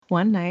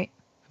one night,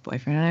 my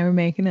boyfriend and I were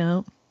making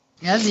out.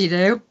 As you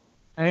do.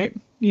 Right?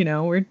 You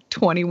know, we're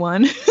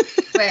 21.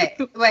 Wait,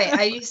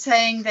 are you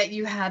saying that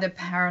you had a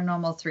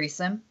paranormal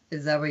threesome?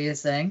 Is that what you're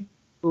saying?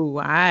 Ooh,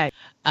 why?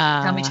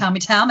 Tell me.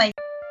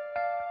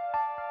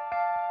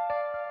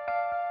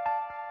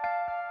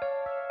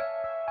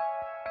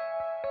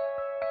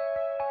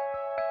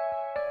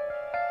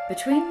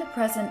 Between the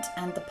present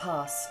and the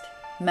past,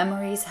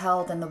 memories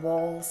held in the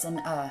walls and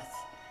earth,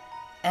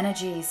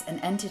 energies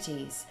and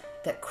entities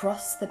that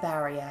cross the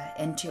barrier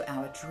into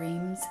our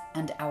dreams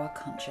and our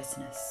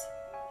consciousness.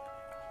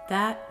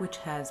 That which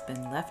has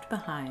been left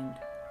behind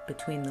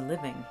between the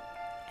living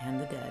and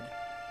the dead.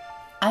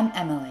 I'm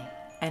Emily.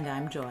 And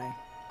I'm Joy.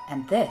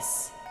 And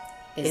this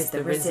is The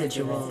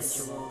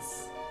Residuals.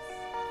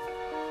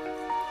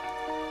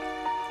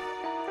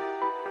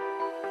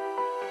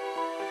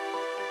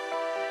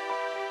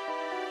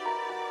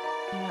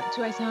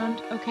 Do I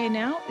sound okay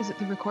now? Is it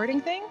the recording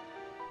thing?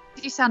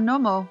 You sound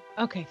normal.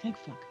 Okay, thank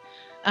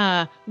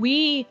fuck.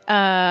 We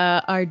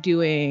are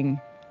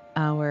doing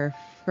our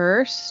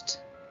first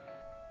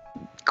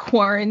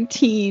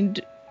quarantined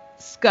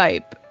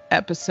Skype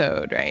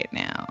episode right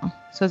now.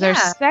 So it's our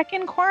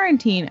second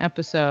quarantine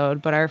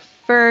episode, but our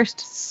first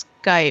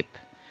Skype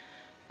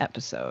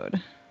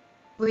episode.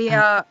 We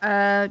are,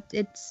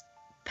 it's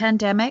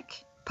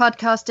pandemic,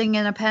 podcasting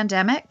in a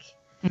pandemic.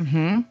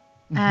 Mm-hmm.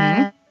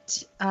 And,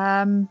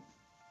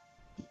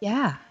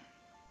 yeah.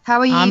 How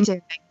are you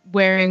doing?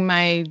 Wearing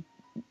my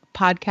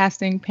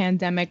podcasting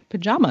pandemic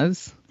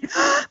pajamas.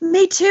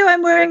 Me too.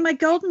 I'm wearing my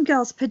Golden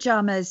Girls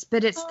pajamas,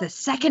 but it's the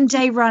second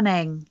day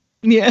running.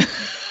 Yeah.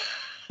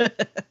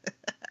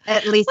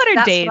 At least what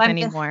are days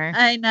anymore?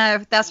 I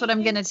know. That's what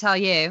I'm going to tell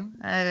you.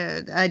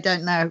 I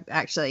don't know,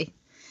 actually.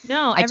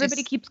 No,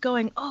 everybody keeps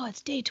going, oh,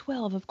 it's day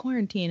 12 of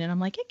quarantine. And I'm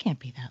like, it can't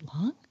be that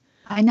long.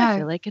 I know. I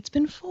feel like it's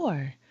been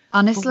 4.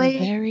 Honestly.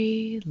 4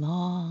 very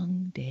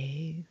long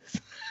days.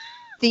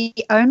 The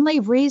only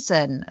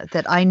reason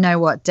that I know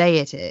what day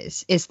it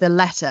is the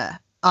letter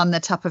on the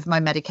top of my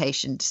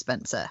medication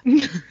dispenser.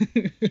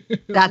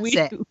 That's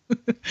it.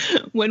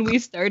 When we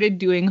started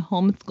doing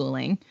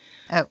homeschooling,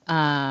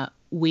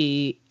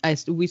 we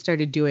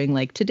started doing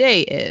like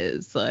today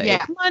is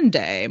like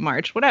Monday,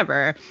 March,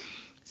 whatever.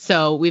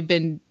 So we've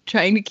been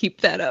trying to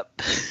keep that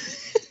up.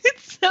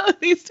 So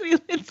at least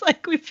it's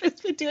like we've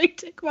just been doing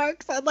tick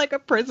marks on like a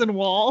prison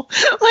wall.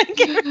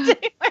 Like every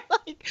day we're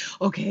like,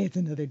 okay, it's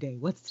another day.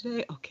 What's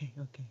today? Okay.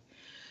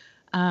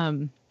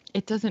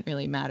 It doesn't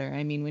really matter.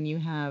 I mean, when you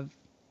have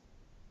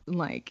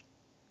like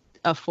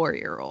a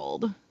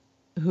 4-year-old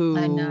who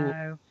I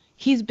know.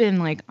 He's been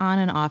like on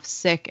and off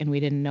sick and we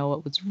didn't know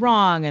what was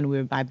wrong.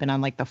 And I've been on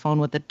like the phone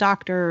with the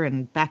doctor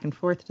and back and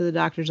forth to the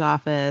doctor's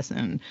office.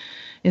 And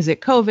is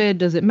it COVID?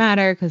 Does it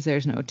matter? Because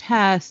there's no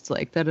tests.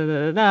 Like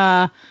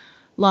da-da-da-da-da.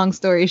 Long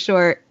story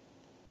short,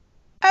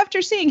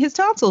 after seeing his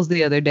tonsils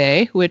the other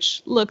day,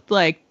 which looked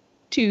like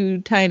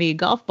 2 tiny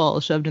golf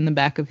balls shoved in the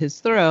back of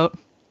his throat.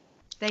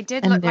 They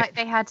did look like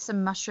they had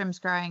some mushrooms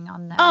growing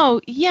on them.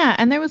 Oh, yeah.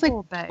 And there was like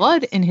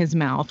blood in his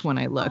mouth when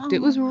I looked.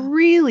 It was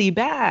really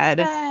bad.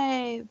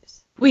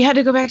 Babes. We had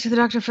to go back to the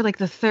doctor for like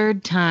the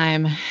 3rd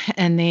time.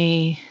 And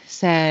they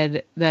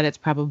said that it's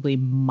probably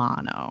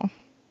mono.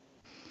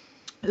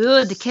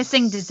 Ooh, the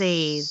kissing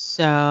disease.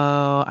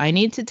 So I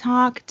need to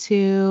talk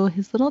to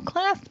his little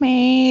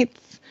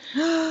classmates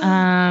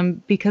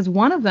because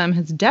one of them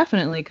has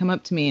definitely come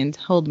up to me and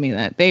told me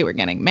that they were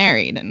getting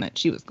married and that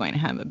she was going to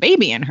have a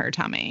baby in her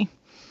tummy.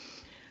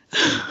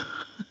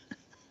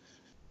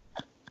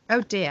 Oh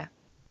dear.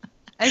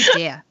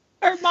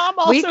 Her mom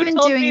also We've been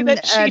told doing me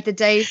that the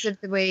days of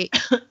the week.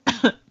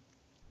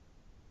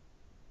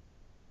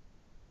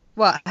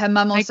 What? Her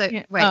mom also...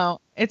 Wait. Oh,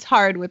 it's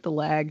hard with the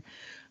lag.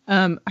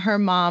 Her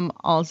mom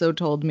also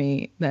told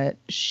me that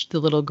the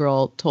little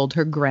girl told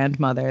her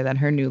grandmother that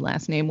her new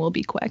last name will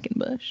be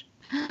Quackenbush.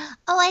 Oh,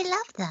 I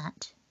love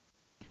that.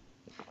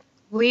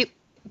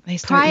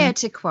 Prior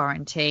to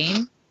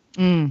quarantine,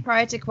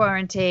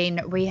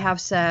 we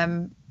have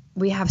some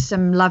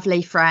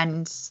lovely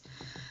friends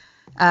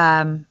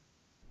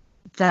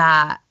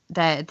that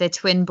they're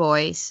twin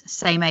boys,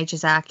 same age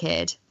as our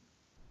kid.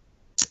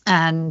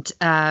 And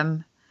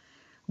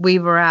we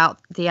were out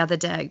the other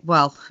day.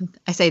 Well,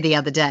 I say the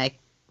other day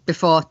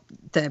before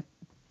the,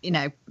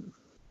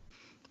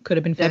 could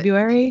have been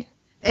February.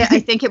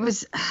 I think it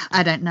was,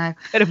 I don't know.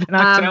 Could have been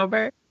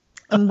October.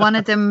 And one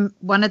of them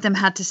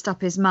had to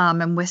stop his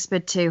mum and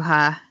whispered to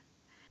her.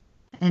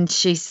 And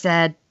she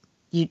said,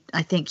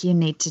 I think you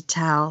need to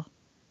tell,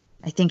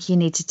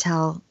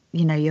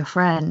 your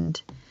friend.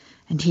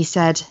 And he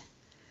said,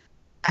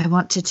 I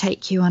want to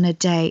take you on a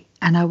date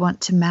and I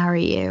want to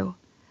marry you.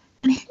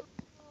 And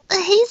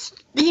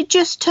he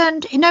just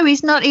turned,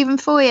 he's not even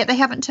 4 yet. They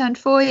haven't turned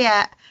 4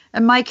 yet.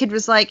 And my kid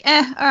was like,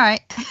 all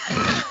right.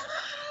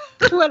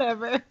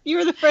 Whatever. You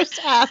were the first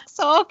to ask,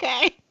 so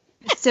okay.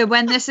 So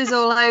when this is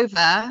all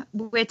over,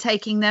 we're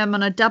taking them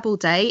on a double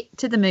date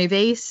to the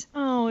movies.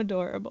 Oh,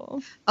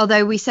 adorable.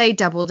 Although we say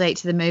double date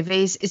to the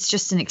movies, it's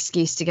just an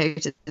excuse to go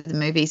to the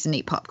movies and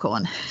eat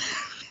popcorn.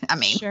 I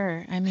mean,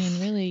 sure. I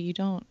mean, really, you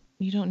don't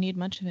need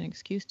much of an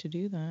excuse to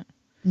do that.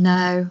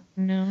 No.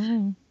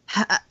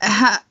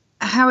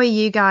 How are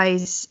you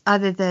guys,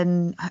 other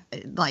than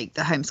like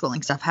the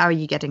homeschooling stuff? How are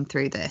you getting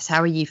through this?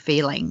 How are you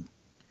feeling?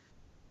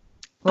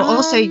 Well,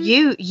 also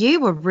you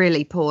were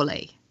really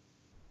poorly.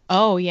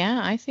 Oh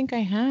yeah, I think I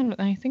had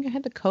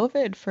the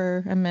COVID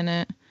for a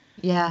minute.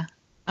 Yeah.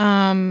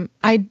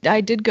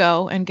 I did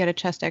go and get a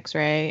chest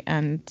X-ray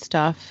and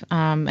stuff.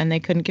 And they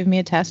couldn't give me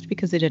a test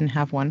because they didn't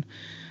have one.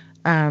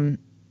 So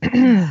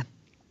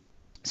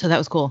that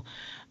was cool.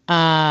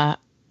 But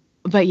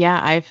yeah,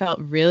 I felt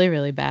really,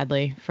 really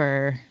badly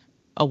for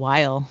a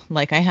while.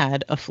 Like I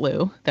had a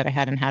flu that I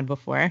hadn't had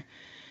before.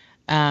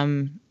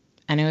 And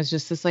it was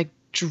just this like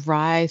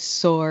dry,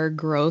 sore,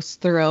 gross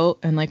throat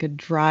and like a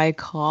dry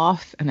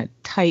cough and a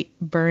tight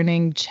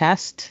burning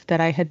chest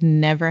that I had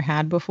never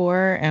had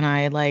before. And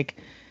I like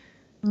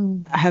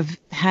have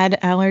had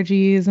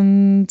allergies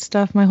and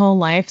stuff my whole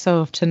life.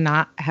 So to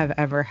not have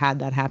ever had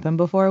that happen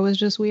before was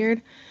just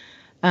weird.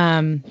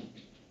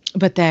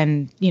 But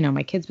then, you know,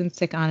 my kid's been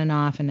sick on and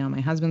off, and now my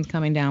husband's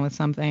coming down with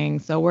something.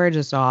 So we're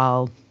just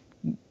all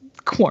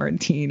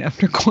quarantine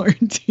after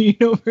quarantine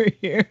over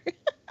here.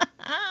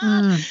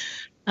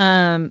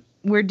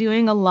 We're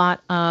doing a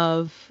lot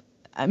of,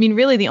 I mean,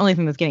 really the only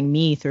thing that's getting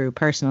me through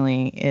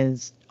personally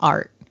is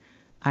art.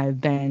 I've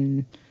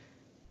been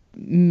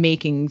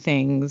making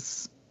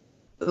things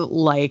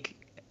like,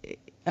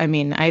 I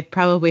mean, I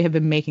probably have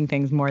been making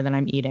things more than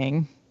I'm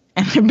eating.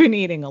 And I've been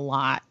eating a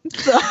lot.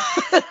 So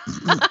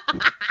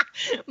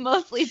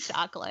mostly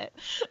chocolate.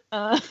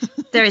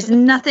 There is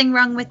nothing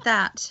wrong with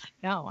that.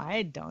 No,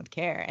 I don't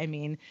care. I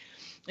mean,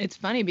 it's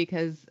funny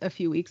because a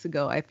few weeks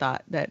ago I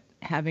thought that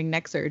having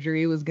neck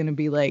surgery was going to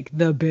be like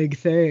the big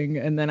thing.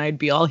 And then I'd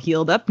be all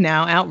healed up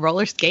now, out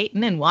roller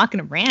skating and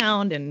walking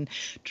around and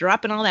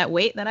dropping all that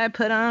weight that I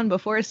put on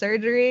before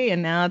surgery.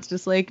 And now it's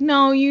just like,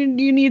 no, you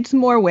need some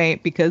more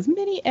weight because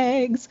mini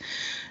eggs.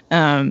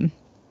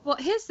 Well,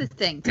 here's the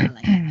thing,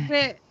 darling.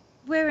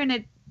 We're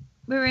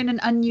in an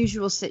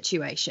unusual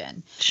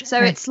situation. Sure. So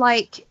it's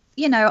like,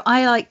 you know,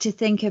 I like to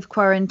think of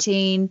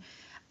quarantine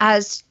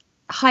as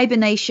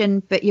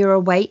hibernation, but you're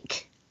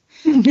awake.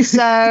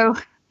 So,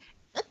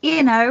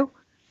 you know,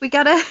 we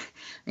gotta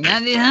do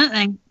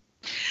something.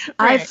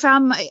 Right.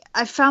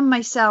 I found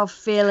myself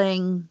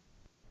feeling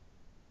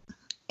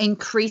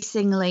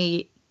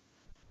increasingly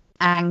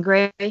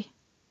angry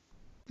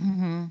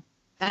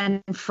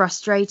and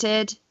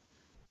frustrated.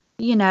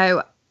 You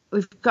know,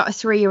 we've got a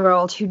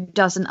 3-year-old who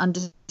doesn't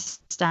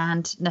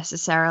understand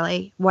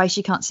necessarily why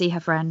she can't see her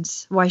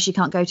friends, why she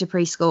can't go to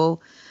preschool,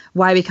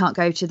 why we can't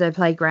go to the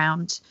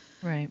playground.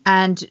 Right.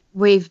 And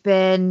we've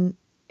been,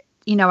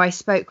 you know, I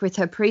spoke with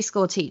her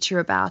preschool teacher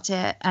about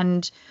it.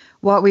 And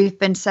what we've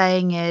been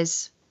saying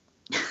is,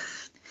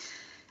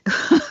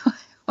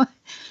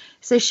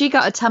 so she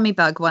got a tummy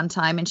bug one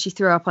time and she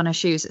threw up on her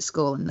shoes at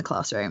school in the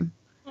classroom,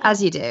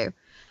 as you do.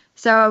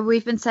 So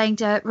we've been saying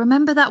to her,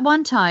 remember that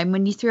one time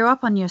when you threw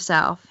up on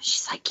yourself?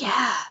 She's like,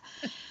 yeah.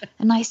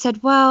 And I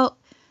said, well,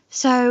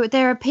 so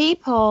there are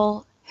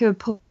people who are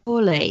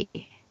poorly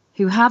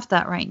who have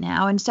that right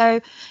now. And so,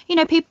 you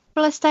know, people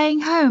are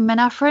staying home and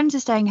our friends are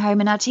staying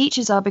home and our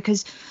teachers are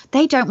because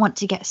they don't want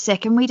to get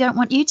sick and we don't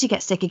want you to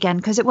get sick again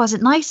because it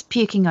wasn't nice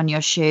puking on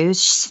your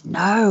shoes. She said,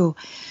 no.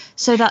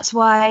 So that's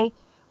why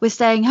we're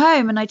staying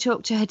home. And I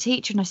talked to her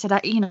teacher and I said,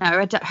 I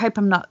hope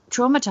I'm not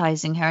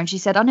traumatizing her. And she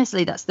said,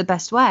 honestly, that's the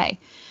best way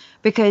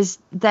because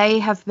they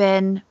have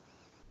been,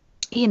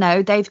 you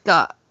know, they've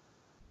got,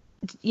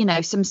 you know,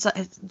 some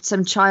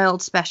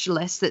child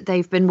specialists that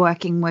they've been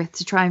working with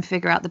to try and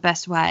figure out the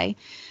best way.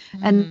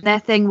 And their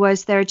thing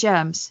was there are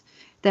germs.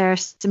 There are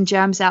some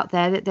germs out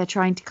there that they're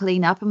trying to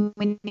clean up and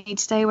we need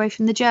to stay away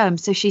from the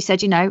germs. So she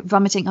said, you know,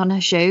 vomiting on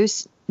her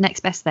shoes,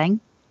 next best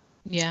thing.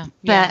 Yeah.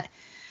 But,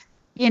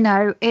 you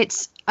know,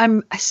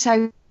 I'm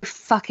so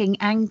fucking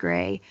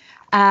angry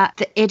at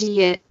the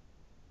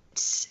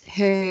idiots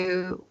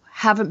who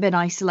haven't been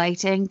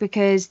isolating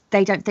because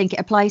they don't think it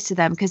applies to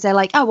them because they're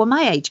like, oh, well,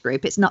 my age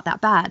group, it's not that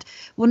bad.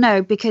 Well,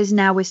 no, because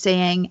now we're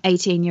seeing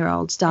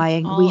 18-year-olds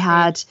dying. We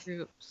had,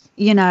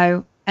 you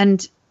know,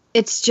 and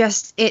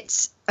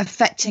it's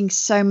affecting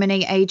so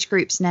many age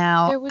groups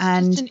now. There was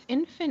just an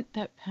infant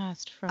that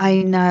passed from.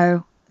 I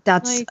know.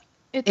 That's like,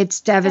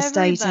 it's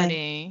devastating.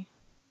 Everybody.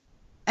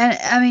 And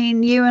I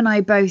mean, you and I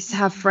both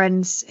have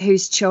friends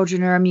whose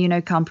children are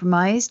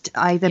immunocompromised,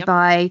 either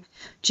by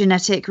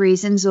genetic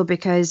reasons or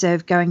because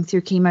of going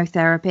through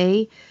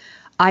chemotherapy.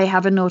 I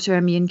have an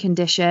autoimmune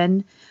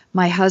condition.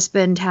 My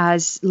husband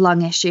has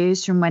lung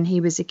issues from when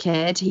he was a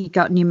kid. He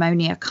got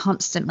pneumonia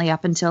constantly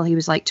up until he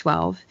was like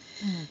 12,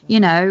 you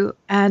know,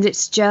 and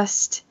it's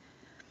just,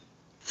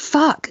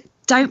 fuck.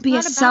 Don't be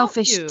a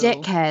selfish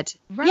dickhead.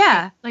 Right.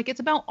 Yeah. Like, it's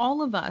about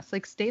all of us.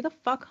 Like, stay the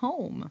fuck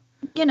home.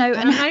 You know,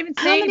 and I'm not even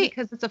saying it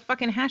because it's a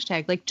fucking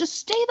hashtag. Like, just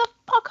stay the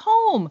fuck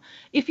home.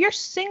 If you're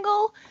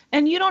single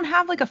and you don't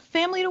have, like, a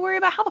family to worry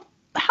about,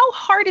 how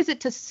hard is it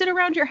to sit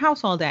around your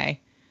house all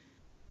day?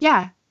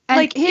 Yeah.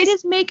 Like, it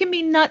is making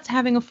me nuts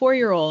having a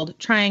 4-year-old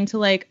trying to,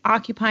 like,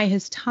 occupy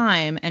his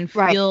time and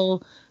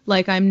feel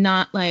like I'm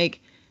not,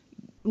 like,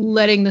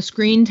 letting the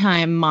screen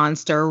time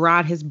monster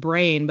rot his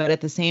brain. But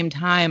at the same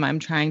time, I'm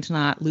trying to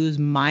not lose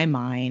my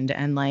mind.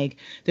 And, like,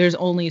 there's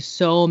only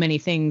so many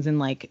things in,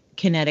 like,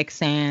 kinetic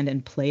sand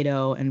and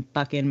Play-Doh and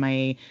fucking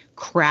my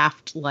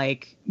craft,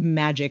 like,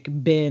 magic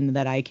bin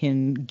that I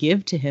can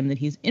give to him that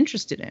he's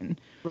interested in.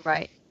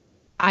 Right.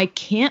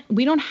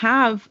 We don't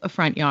have a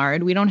front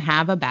yard. We don't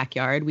have a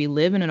backyard. We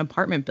live in an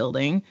apartment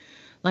building.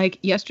 Like,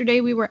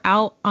 yesterday we were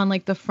out on,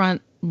 like, the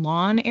front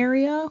lawn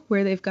area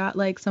where they've got,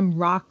 like, some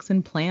rocks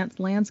and plants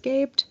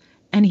landscaped.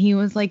 And he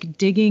was, like,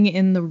 digging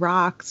in the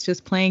rocks,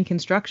 just playing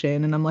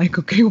construction. And I'm like,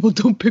 okay, well,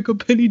 don't pick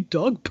up any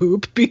dog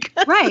poop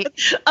because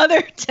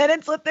other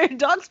tenants let their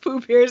dogs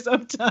poop here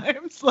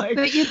sometimes. Like,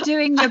 but you're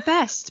doing your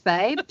best,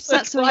 babes.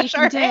 That's all you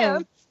can do.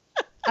 Hands.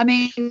 I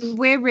mean,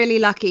 we're really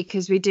lucky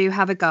because we do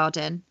have a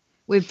garden.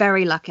 We're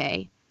very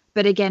lucky.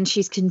 But again,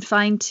 she's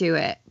confined to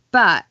it.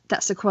 But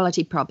that's a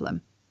quality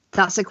problem.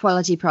 That's a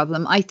quality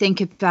problem. I think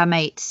of our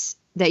mates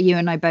that you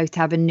and I both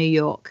have in New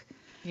York.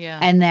 Yeah.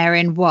 And they're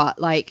in what,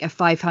 like a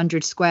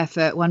 500 square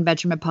foot,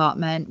 1-bedroom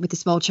apartment with a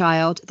small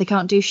child. They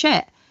can't do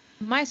shit.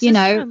 My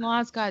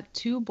sister-in-law's got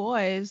 2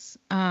 boys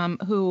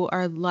who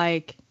are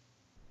like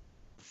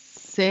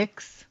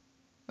 6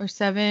 or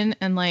 7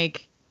 and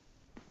like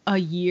a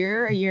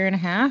year and a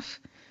half.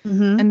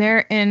 Mm-hmm. And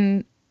they're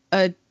in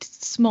a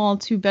small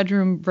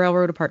 2-bedroom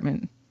railroad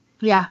apartment.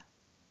 Yeah.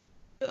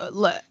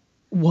 What?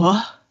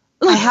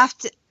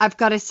 I've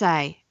got to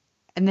say,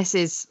 and this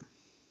is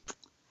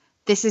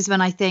when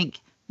I think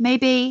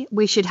maybe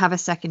we should have a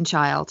second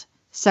child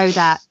so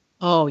that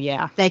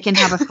they can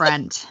have a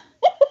friend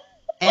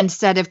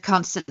instead of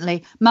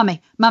constantly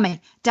mummy,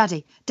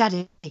 daddy,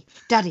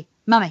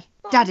 mummy,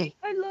 daddy.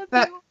 I love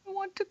you. I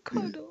want to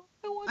cuddle.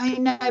 I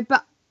know,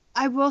 but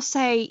I will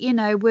say, you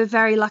know, we're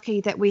very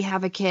lucky that we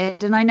have a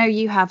kid, and I know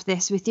you have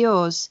this with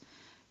yours.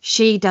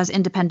 She does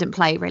independent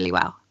play really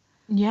well.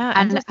 Yeah,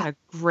 and he's got a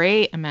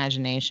great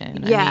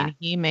imagination. Yeah. I mean,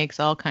 he makes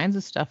all kinds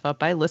of stuff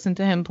up. I listen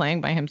to him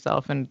playing by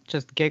himself and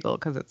just giggle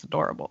because it's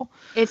adorable.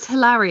 It's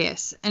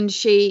hilarious. And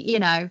she, you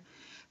know,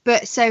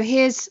 but so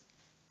here's,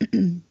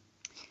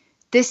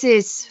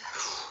 this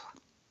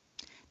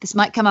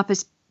might come up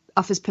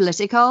off as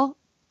political,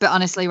 but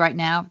honestly, right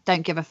now,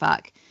 don't give a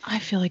fuck. I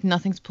feel like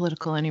nothing's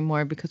political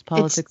anymore because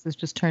politics has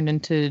just turned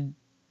into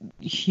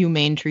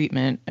humane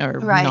treatment or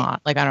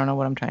not. Like, I don't know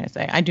what I'm trying to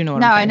say. I do know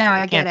what I'm trying to say.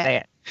 I get can't say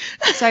it.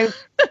 So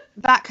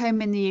back home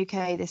in the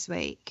UK this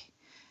week,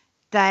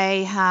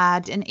 they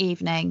had an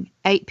evening,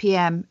 8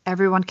 p.m.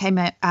 Everyone came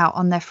out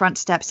on their front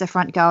steps, their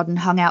front garden,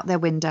 hung out their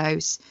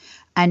windows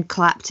and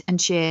clapped and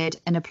cheered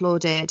and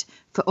applauded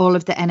for all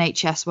of the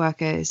NHS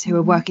workers who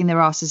were working their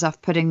asses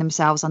off, putting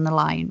themselves on the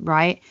line,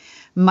 right?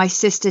 My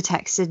sister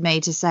texted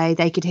me to say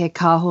they could hear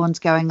car horns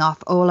going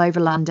off all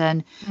over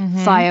London,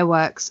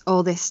 fireworks,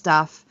 all this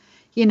stuff.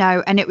 You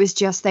know, and it was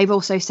just, they've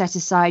also set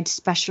aside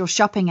special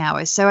shopping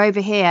hours. So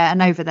over here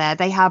and over there,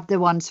 they have the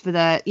ones for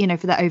the, you know,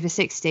 for the over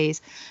 60s.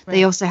 Right.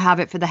 They also have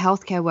it for the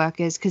healthcare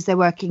workers because they're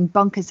working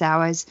bonkers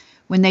hours.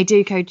 When they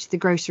do go to the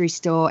grocery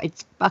store,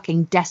 it's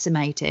fucking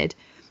decimated.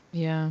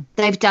 Yeah.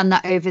 They've done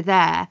that over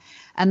there.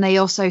 And they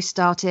also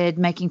started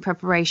making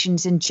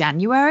preparations in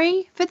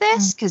January for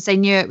this because they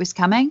knew it was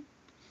coming.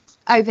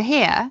 Over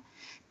here,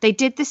 they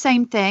did the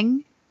same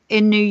thing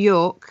in New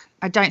York.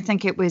 I don't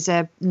think it was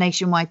a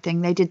nationwide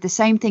thing. They did the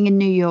same thing in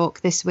New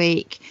York this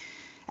week.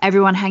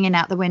 Everyone hanging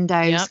out the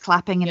windows,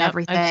 clapping and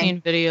everything. I've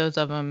seen videos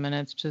of them and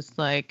it's just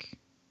like...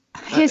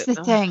 Here's the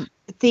thing.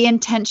 The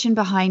intention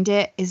behind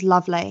it is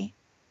lovely.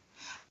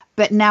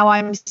 But now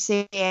I'm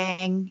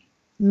seeing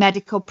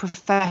medical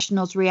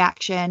professionals'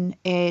 reaction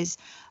is,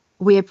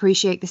 we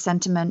appreciate the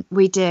sentiment.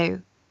 We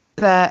do.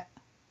 But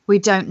we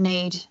don't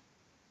need,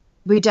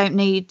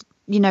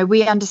 you know,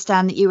 we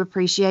understand that you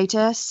appreciate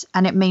us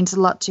and it means a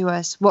lot to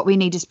us. What we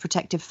need is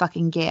protective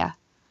fucking gear.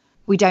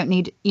 We don't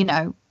need, you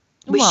know,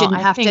 we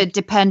shouldn't have to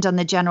depend on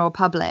the general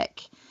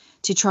public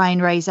to try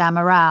and raise our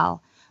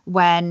morale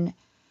when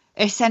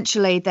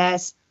essentially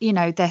there's, you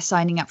know, they're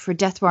signing up for a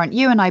death warrant.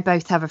 You and I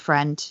both have a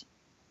friend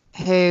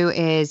who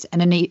is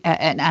an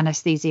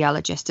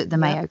anesthesiologist at the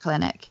Mayo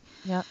Clinic.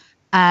 Yep.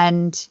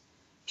 And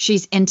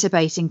she's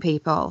intubating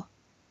people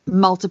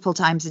multiple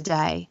times a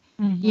day.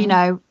 You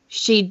know,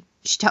 she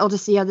told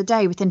us the other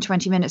day, within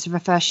 20 minutes of her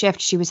first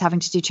shift, she was having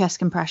to do chest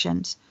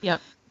compressions.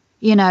 Yep.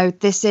 You know,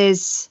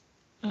 it's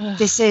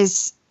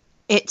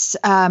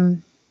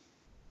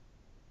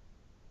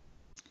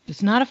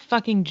not a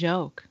fucking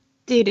joke.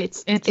 Dude,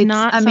 it's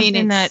not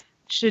something that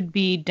should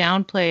be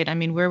downplayed. I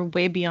mean, we're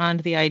way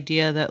beyond the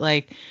idea that,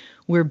 like,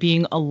 we're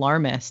being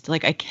alarmist.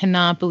 Like, I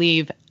cannot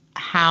believe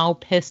how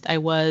pissed I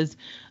was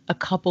a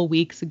couple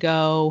weeks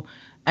ago.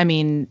 I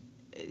mean,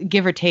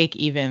 give or take,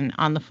 even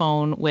on the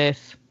phone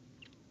with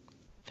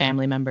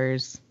family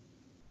members,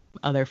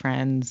 other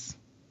friends,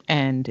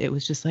 and it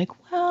was just like,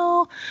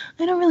 well,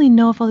 I don't really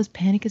know if all this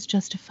panic is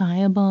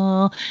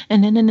justifiable,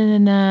 and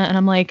and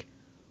I'm like,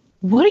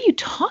 what are you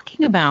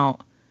talking about?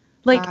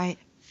 Like,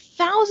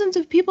 thousands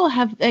of people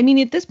have, I mean,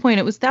 at this point,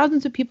 it was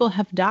thousands of people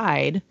have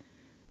died,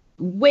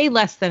 way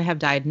less than have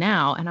died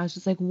now. And I was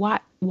just like,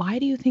 why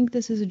do you think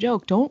this is a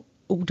joke? Don't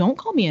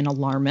call me an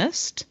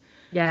alarmist.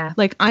 Yeah.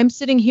 Like, I'm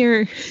sitting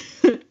here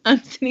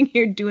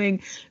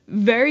doing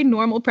very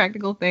normal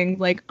practical things.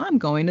 Like, I'm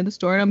going to the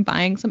store and I'm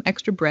buying some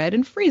extra bread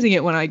and freezing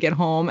it when I get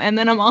home. And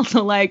then I'm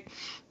also like,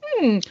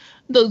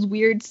 those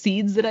weird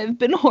seeds that I've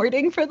been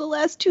hoarding for the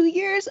last 2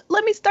 years,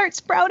 let me start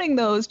sprouting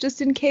those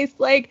just in case,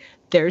 like,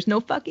 there's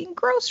no fucking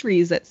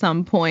groceries at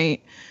some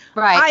point.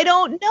 Right. I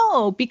don't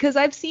know, because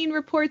I've seen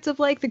reports of,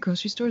 like, the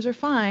grocery stores are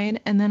fine.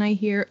 And then I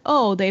hear,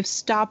 oh, they've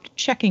stopped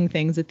checking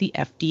things at the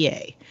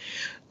FDA.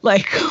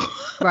 Like,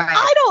 right.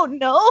 I don't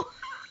know.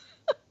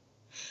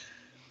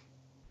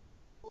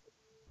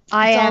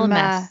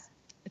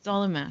 It's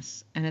all a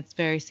mess, and it's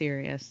very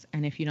serious.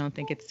 And if you don't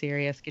think it's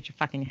serious, get your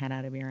fucking head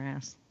out of your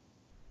ass.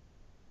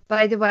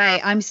 By the way,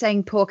 I'm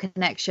saying poor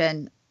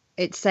connection.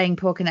 It's saying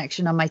poor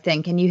connection on my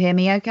thing. Can you hear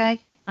me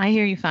okay? I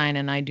hear you fine,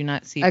 and I do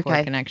not see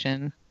poor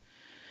connection.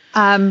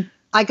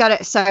 I got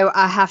it. So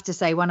I have to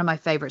say, one of my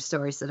favorite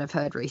stories that I've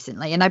heard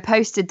recently, and I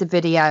posted the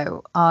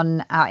video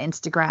on our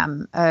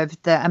Instagram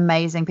of the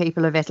amazing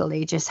people of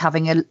Italy just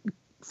having a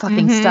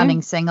fucking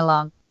stunning sing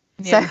along.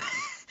 Yeah.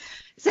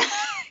 So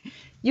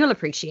you'll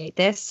appreciate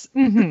this.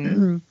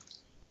 Mm-hmm.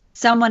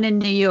 Someone in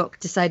New York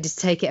decided to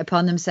take it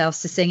upon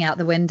themselves to sing out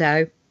the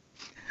window.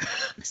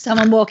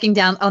 Someone walking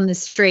down on the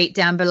street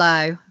down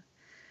below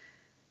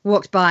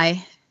walked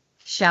by,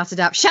 shouted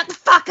up, "Shut the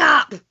fuck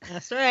up!"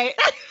 That's right.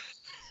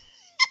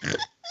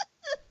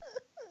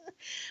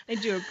 I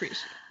do appreciate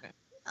that.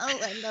 Oh,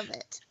 I love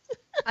it.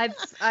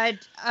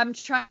 I'm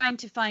trying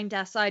to find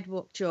our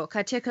sidewalk chalk.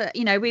 I took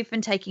we've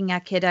been taking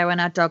our kiddo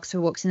and our dogs for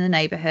walks in the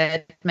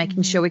neighborhood,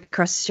 making sure we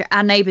cross the street.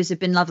 Our neighbors have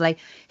been lovely.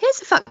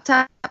 Here's a fucked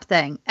up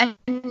thing. And,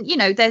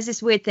 there's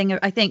this weird thing.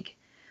 I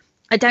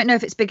don't know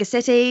if it's bigger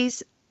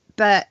cities,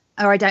 or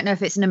I don't know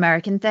if it's an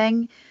American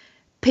thing.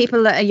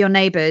 People that are your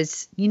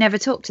neighbors, you never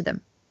talk to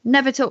them.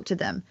 Never talk to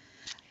them.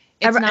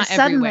 It's not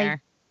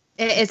everywhere.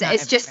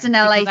 It's just an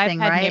LA thing,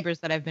 right? I've had neighbors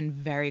that I've been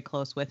very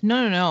close with.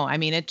 No. I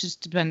mean,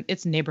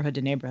 it's neighborhood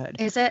to neighborhood.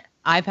 Is it?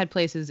 I've had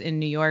places in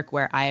New York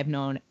where I have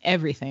known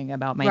everything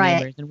about my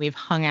neighbors, and we've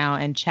hung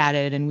out and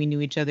chatted and we knew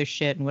each other's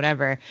shit and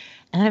whatever.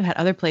 And I've had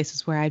other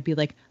places where I'd be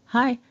like,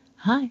 hi,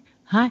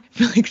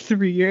 for like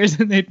 3 years,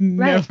 and they'd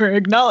never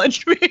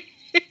acknowledged me.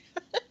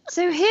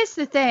 So here's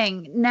the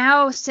thing.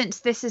 Now, since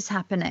this is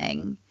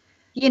happening,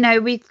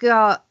 we've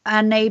got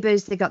our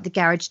neighbours, they've got the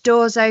garage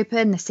doors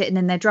open, they're sitting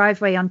in their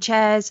driveway on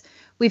chairs.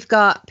 We've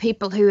got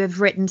people who have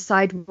written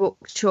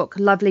sidewalk chalk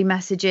lovely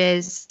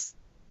messages.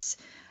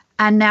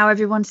 And now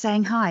everyone's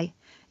saying hi.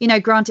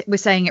 Granted, we're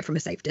saying it from a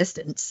safe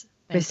distance.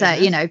 We're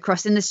saying,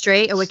 crossing the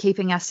street, or we're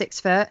keeping our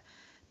 6 foot.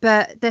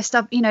 But they're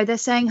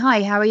saying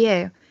hi, how are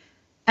you?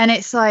 And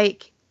it's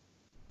like,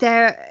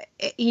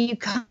 you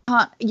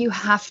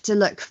have to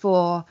look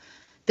for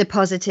the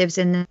positives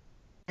in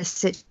the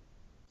situation.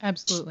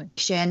 Absolutely.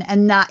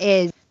 And that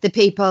is the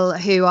people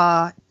who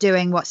are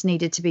doing what's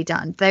needed to be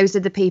done. Those are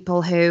the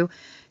people who,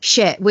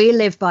 we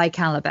live by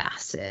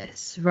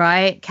Calabasas,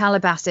 right?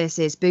 Calabasas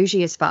is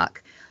bougie as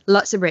fuck.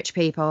 Lots of rich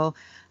people.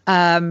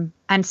 And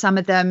some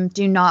of them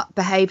do not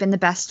behave in the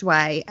best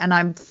way. And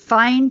I'm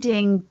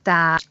finding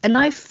that, and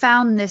I've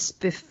found this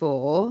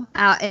before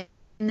out in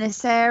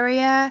this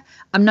area.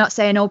 I'm not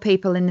saying all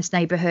people in this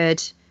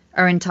neighborhood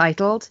are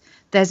entitled.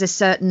 There's a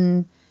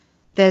certain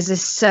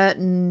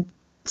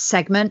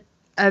segment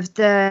of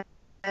the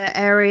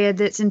area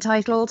that's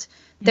entitled.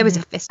 There was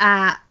a fist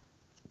at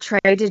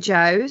Trader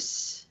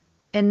Joe's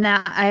in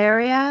that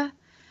area,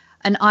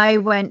 and I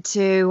went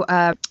to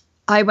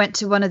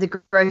one of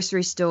the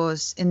grocery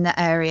stores in the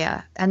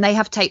area, and they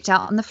have taped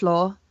out on the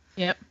floor.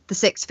 Yep. The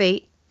 6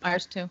 feet.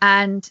 Ours too.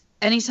 And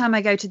anytime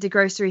I go to the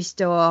grocery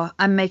store,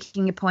 I'm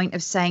making a point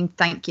of saying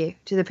thank you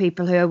to the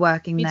people who are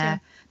working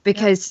there,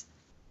 because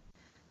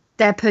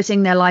they're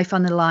putting their life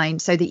on the line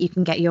so that you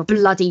can get your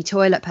bloody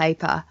toilet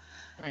paper.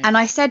 Right. And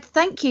I said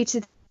thank you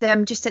to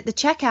them just at the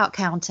checkout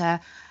counter,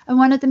 and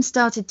one of them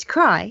started to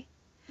cry.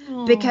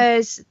 Aww.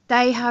 Because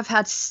they have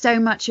had so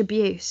much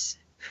abuse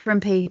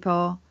from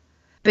people,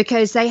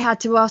 because they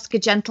had to ask a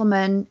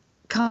gentleman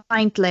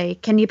kindly,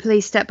 can you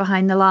please step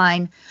behind the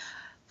line?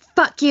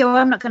 Fuck you,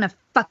 I'm not going to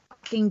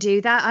fucking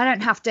do that. I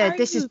don't have to.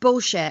 This is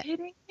bullshit.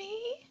 Kidding me?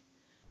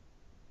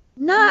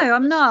 No,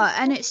 I'm not.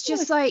 And it's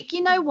just like,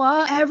 you know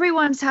what?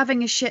 Everyone's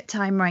having a shit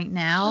time right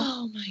now.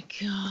 Oh my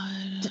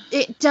God.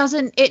 It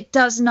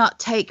does not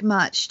take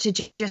much to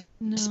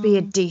just be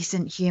a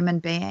decent human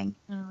being.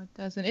 No, it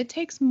doesn't. It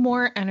takes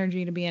more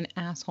energy to be an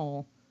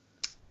asshole.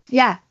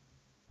 Yeah.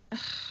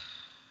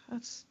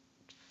 That's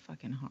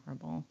fucking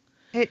horrible.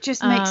 It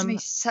just makes me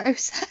so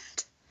sad.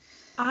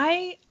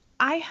 I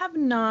have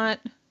not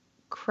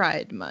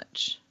cried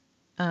much.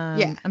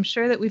 I'm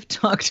sure that we've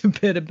talked a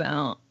bit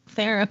about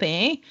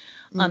therapy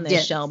on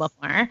this show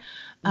before.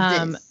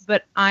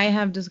 But I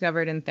have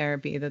discovered in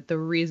therapy that the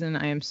reason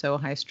I am so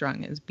high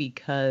strung is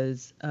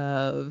because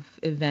of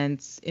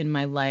events in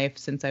my life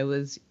since I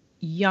was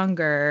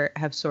younger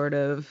have sort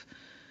of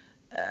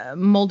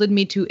molded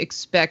me to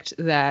expect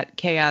that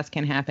chaos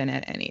can happen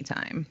at any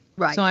time.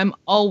 Right. So I'm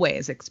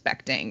always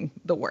expecting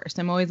the worst.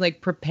 I'm always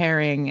like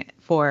preparing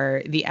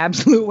for the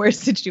absolute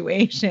worst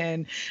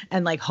situation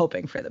and like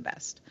hoping for the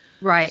best.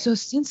 Right. So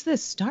since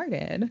this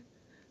started,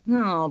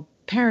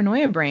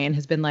 paranoia brain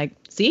has been like,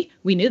 see,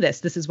 we knew this.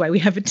 This is why we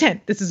have a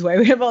tent. This is why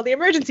we have all the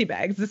emergency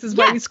bags. This is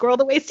why we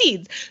squirreled away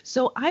seeds.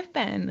 So I've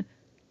been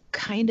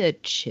kind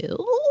of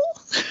chill.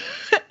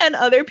 And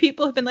other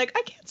people have been like,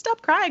 I can't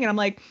stop crying. And I'm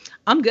like,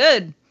 I'm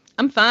good.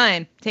 I'm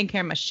fine. Taking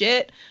care of my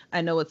shit.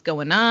 I know what's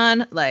going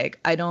on. Like,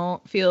 I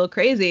don't feel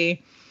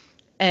crazy.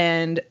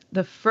 And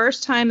the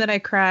first time that I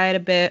cried a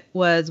bit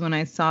was when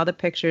I saw the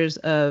pictures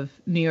of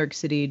New York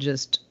City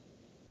just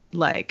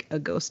like a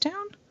ghost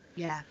town.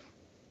 Yeah.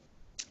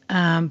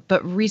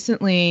 But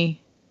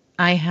recently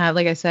I have,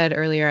 like I said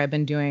earlier, I've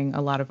been doing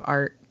a lot of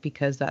art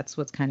because that's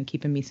what's kind of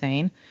keeping me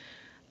sane.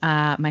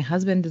 My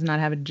husband does not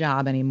have a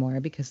job anymore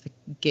because the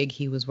gig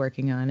he was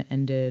working on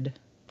ended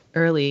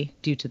early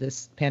due to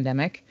this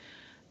pandemic.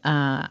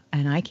 And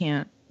I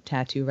can't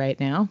tattoo right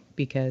now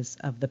because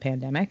of the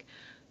pandemic.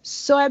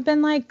 So I've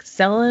been like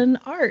selling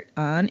art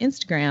on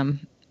Instagram.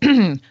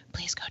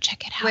 Please go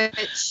check it out.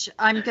 Which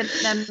I'm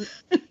gonna.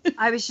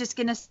 I was just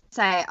gonna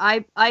say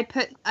I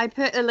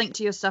put a link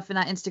to your stuff in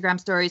that Instagram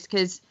stories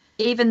because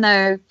even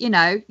though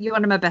you're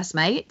one of my best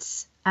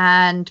mates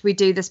and we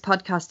do this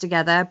podcast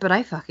together, but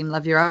I fucking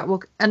love your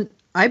artwork and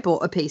I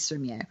bought a piece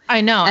from you.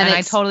 I know, and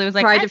I totally was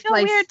like, I feel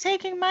weird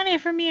taking money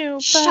from you.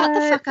 But... Shut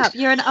the fuck up!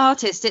 You're an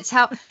artist. It's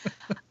how.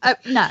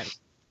 No.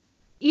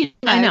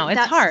 I know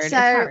it's hard.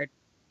 So,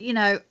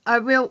 it's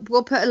hard.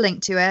 We'll put a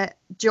link to it.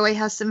 Joy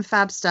has some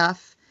fab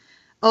stuff.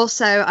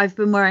 Also, I've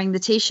been wearing the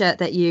T-shirt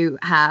that you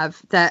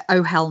have. That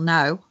oh hell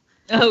no.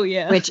 Oh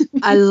yeah. Which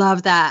I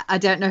love that. I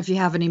don't know if you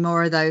have any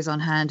more of those on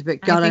hand,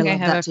 but God, I love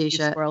that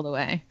T-shirt. Squirreled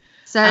away.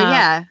 So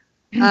yeah.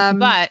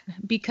 But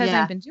because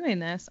I've been doing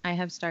this, I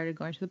have started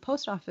going to the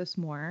post office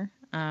more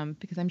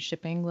because I'm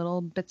shipping little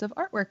bits of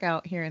artwork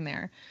out here and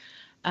there.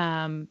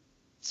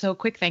 So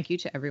quick thank you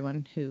to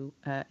everyone who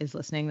is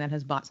listening that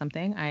has bought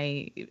something.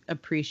 I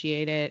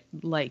appreciate it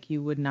like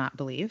you would not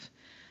believe.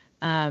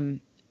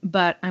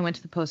 But I went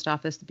to the post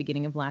office the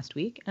beginning of last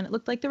week, and it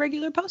looked like the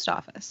regular post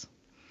office.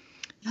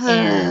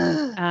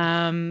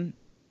 And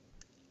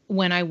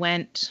when I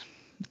went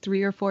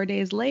 3 or 4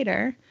 days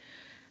later,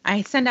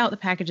 I send out the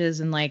packages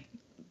and like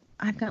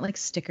I've got like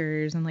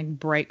stickers and like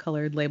bright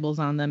colored labels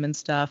on them and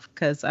stuff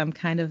because I'm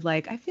kind of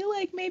like, I feel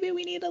like maybe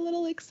we need a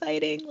little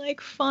exciting, like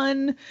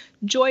fun,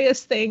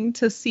 joyous thing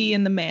to see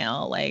in the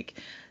mail.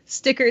 Like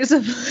stickers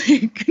of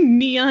like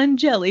neon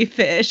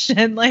jellyfish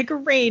and like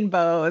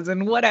rainbows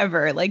and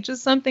whatever, like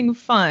just something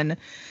fun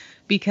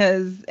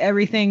because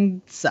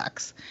everything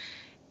sucks.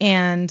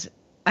 And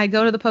I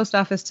go to the post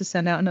office to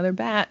send out another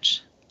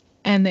batch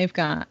and they've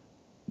got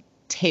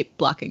tape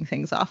blocking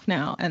things off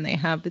now, and they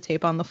have the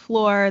tape on the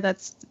floor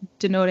that's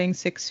denoting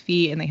 6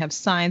 feet, and they have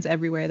signs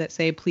everywhere that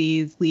say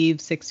please leave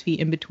 6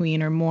 feet in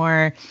between or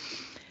more,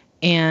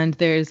 and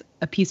there's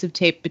a piece of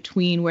tape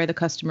between where the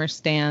customer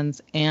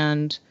stands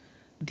and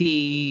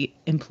the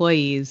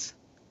employees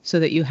so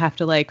that you have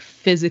to like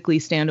physically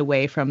stand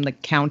away from the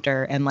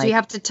counter and like you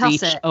have to toss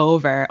reach it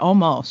over,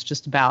 almost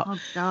just about. Oh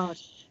God.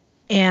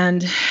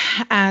 And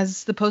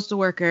as the postal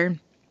worker,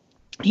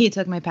 he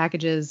took my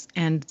packages,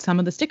 and some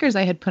of the stickers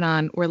I had put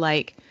on were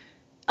like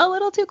a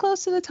little too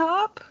close to the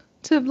top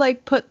to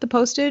like put the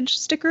postage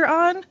sticker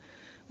on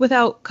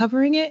without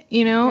covering it,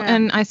 Yeah.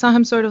 And I saw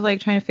him sort of like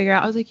trying to figure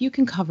out, I was like, you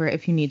can cover it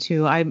if you need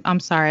to. I'm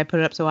sorry, I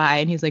put it up so high.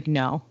 And he's like,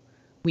 no,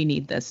 we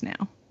need this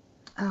now.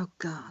 Oh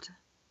God.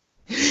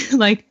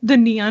 Like the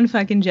neon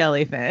fucking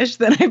jellyfish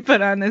that I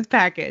put on this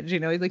package,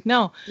 He's like,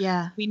 no,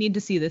 we need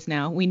to see this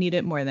now. We need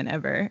it more than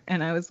ever.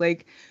 And I was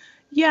like,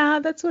 yeah,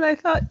 that's what I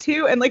thought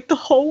too. And like the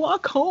whole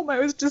walk home, I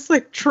was just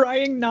like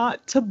trying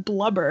not to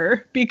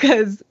blubber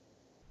because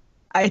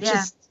I'm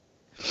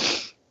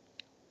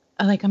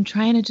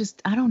trying to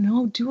just, I don't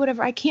know, do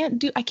whatever I can't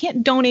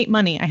donate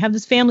money. I have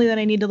this family that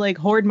I need to like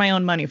hoard my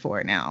own money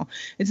for now.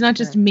 It's not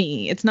just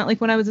me. It's not like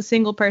when I was a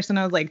single person,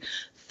 I was like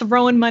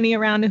throwing money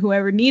around to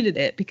whoever needed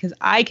it because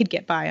I could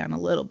get by on a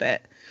little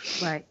bit.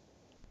 Right.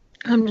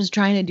 I'm just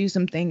trying to do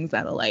some things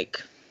that'll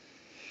like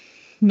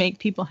make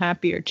people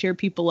happy or cheer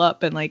people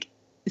up, and like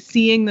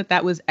seeing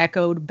that was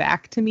echoed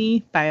back to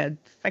me by a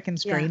fucking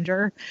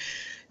stranger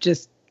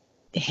just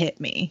hit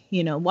me,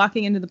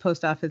 walking into the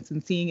post office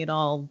and seeing it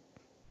all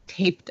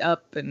taped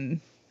up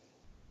and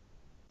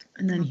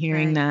then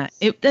hearing that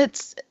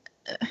that's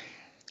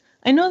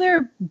I know there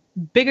are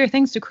bigger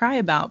things to cry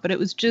about, but it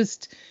was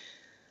just,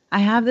 I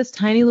have this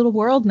tiny little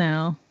world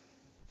now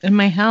in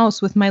my house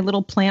with my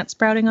little plant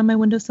sprouting on my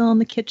windowsill in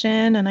the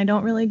kitchen, and I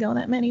don't really go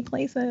that many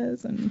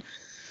places. And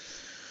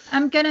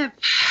I'm gonna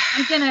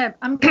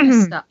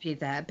stop you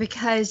there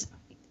because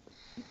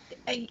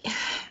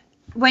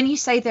when you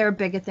say there are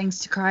bigger things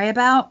to cry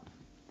about,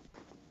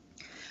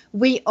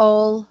 we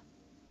all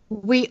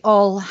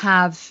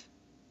have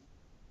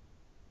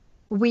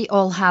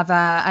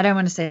I don't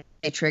want to say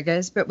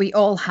triggers, but we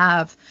all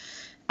have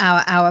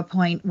our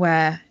point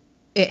where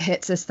it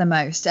hits us the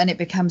most and it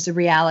becomes a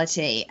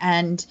reality.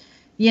 And,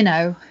 you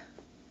know,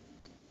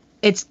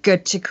 it's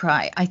good to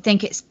cry. I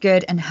think it's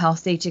good and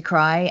healthy to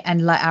cry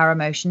and let our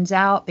emotions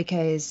out,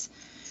 because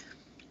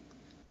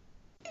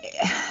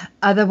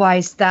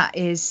otherwise that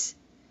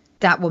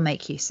will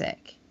make you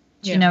sick.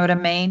 Do you know what I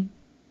mean?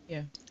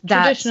 Yeah.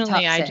 That's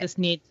Traditionally, toxic. I just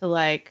need to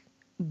like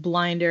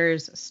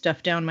blinders,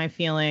 stuff down my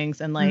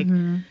feelings, and like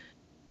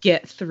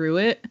get through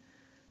it.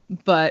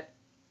 But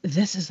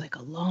this is like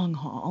a long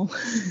haul.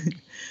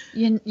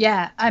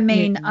 Yeah. I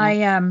mean,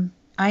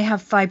 I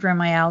have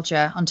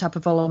fibromyalgia on top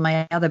of all of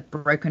my other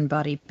broken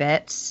body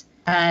bits,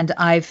 and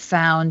I've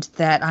found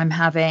that I'm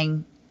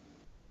having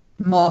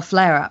more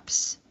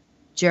flare-ups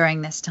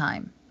during this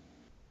time.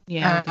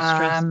 Yeah, the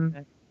stress of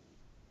it.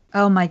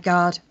 Oh my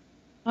God.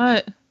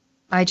 What?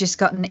 I just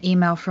got an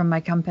email from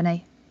my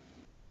company.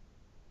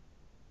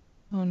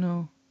 Oh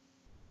no.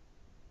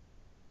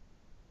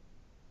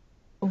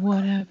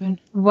 What happened?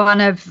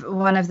 One of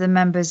the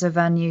members of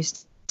our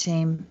news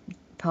team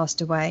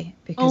passed away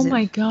because Oh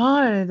my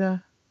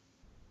God.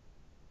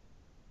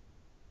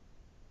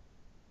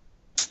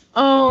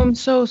 Oh, I'm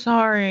so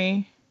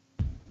sorry.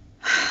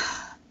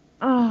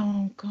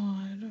 Oh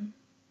God.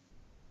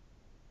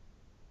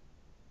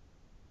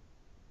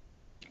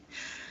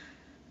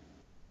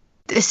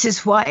 This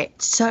is why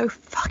it's so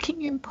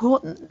fucking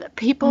important that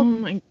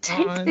people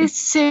take this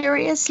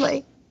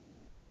seriously.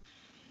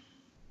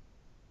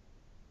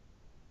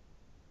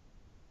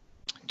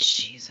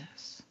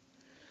 Jesus.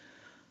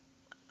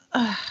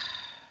 I'm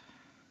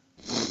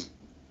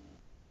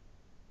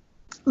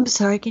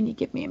sorry, can you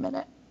give me a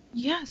minute?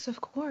 Yes, of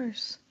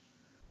course.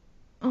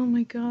 Oh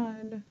my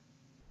God.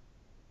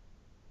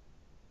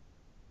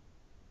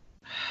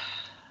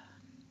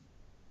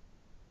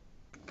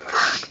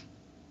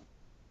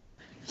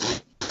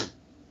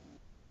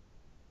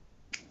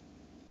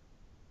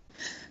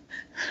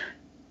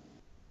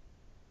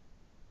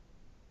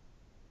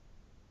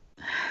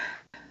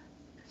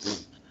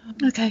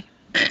 Okay.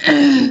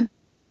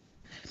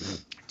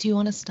 Do you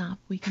want to stop?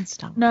 We can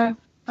stop. No,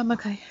 I'm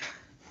okay.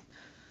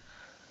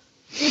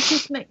 It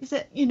just makes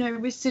it, you know,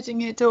 we're sitting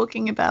here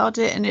talking about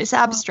it and it's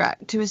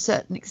abstract to a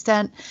certain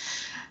extent,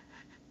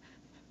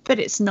 but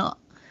it's not.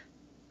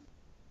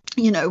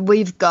 You know,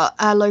 we've got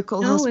our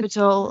local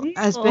hospital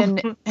has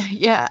been,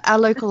 our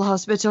local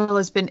hospital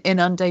has been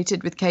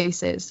inundated with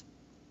cases.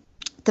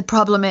 The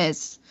problem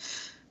is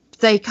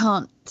they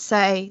can't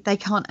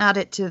add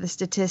it to the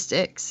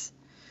statistics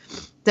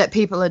that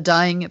people are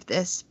dying of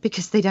this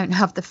because they don't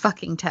have the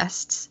fucking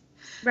tests.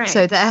 Right.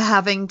 So they're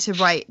having to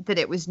write that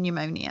it was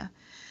pneumonia.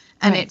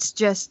 And it's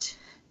devastating.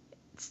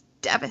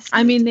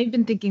 I mean, they've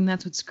been thinking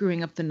that's what's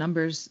screwing up the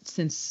numbers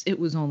since it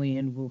was only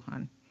in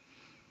Wuhan.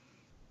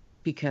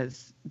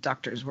 Because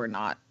doctors were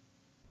not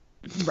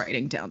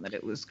writing down that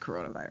it was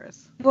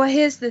coronavirus. Well,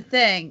 here's the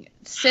thing.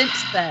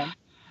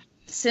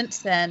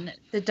 Since then,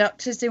 the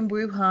doctors in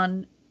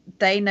Wuhan,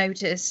 they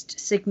noticed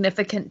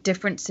significant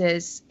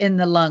differences in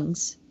the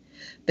lungs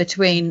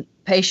between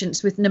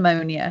patients with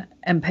pneumonia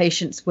and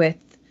patients with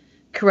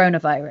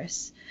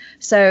coronavirus.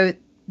 So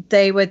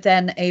they were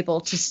then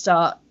able to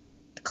start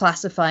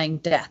classifying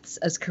deaths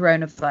as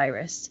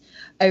coronavirus.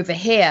 Over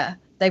here,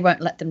 they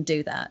won't let them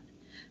do that.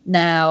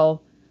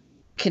 Now,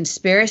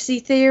 conspiracy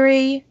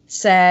theory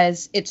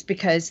says it's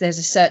because there's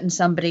a certain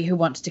somebody who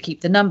wants to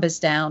keep the numbers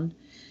down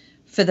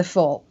for the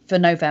fall, for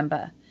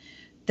November.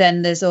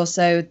 Then there's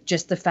also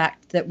just the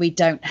fact that we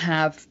don't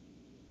have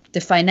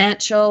the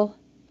financial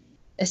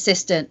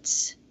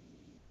assistance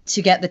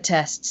to get the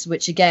tests,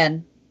 which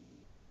again,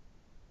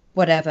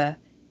 whatever.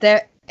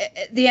 There,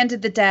 at the end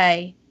of the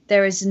day,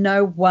 there is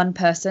no one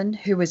person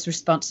who is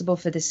responsible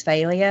for this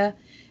failure.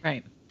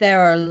 Right.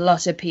 There are a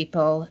lot of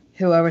people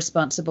who are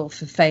responsible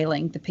for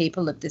failing the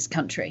people of this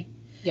country.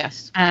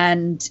 Yes.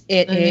 And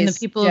the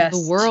people of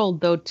the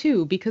world, though,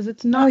 too, because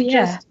it's not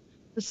just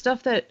the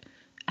stuff that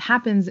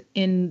happens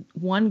in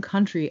one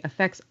country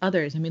affects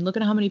others. I mean, look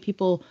at how many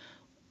people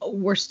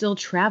are still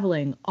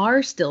traveling.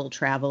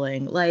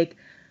 Like,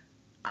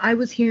 I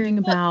was hearing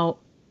about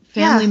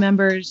family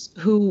members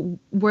who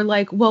were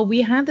like, well,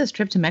 we had this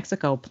trip to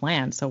Mexico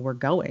planned, so we're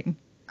going.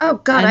 Oh,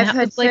 God, I've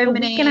heard like so a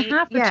many. Week and a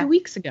half or 2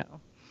 weeks ago.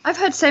 I've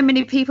heard so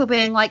many people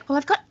being like,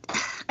 well,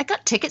 I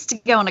got tickets to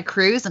go on a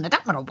cruise and I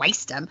don't want to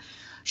waste them.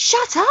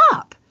 Shut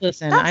up.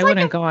 Listen, I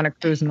wouldn't go on a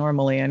cruise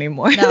normally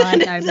anymore. No, I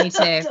know, me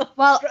too.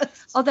 Well,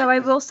 although I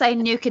will say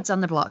New Kids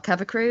on the Block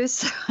have a cruise.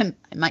 So I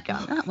might go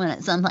on that one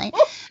at some point.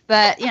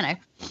 But, you know,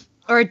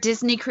 or a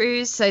Disney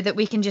cruise so that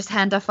we can just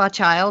hand off our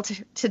child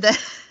to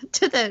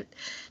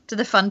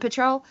the fun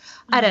patrol.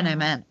 I don't know,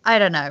 man. I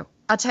don't know.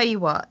 I'll tell you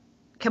what.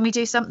 Can we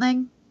do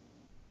something?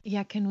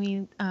 Yeah, can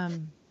we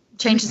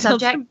change the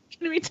subject?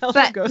 Can we tell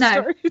some ghost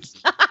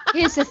stories?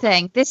 Here's the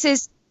thing. This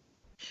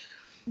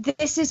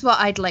is what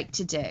I'd like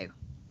to do.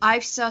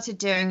 I've started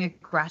doing a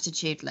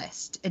gratitude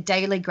list, a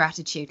daily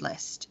gratitude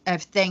list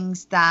of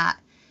things that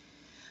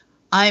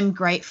I'm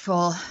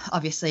grateful.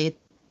 Obviously,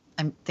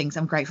 things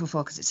I'm grateful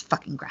for, because it's a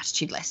fucking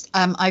gratitude list.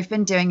 I've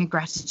been doing a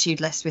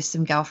gratitude list with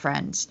some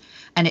girlfriends,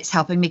 and it's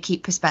helping me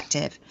keep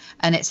perspective,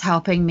 and it's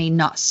helping me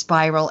not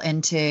spiral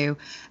into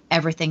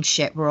everything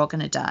shit, we're all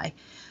going to die.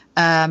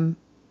 And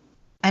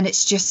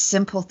it's just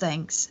simple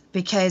things,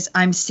 because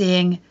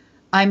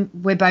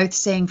we're both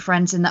seeing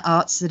friends in the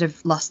arts that have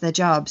lost their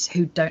jobs,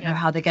 who don't know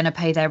how they're going to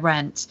pay their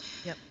rent.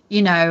 Yep.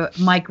 You know,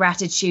 my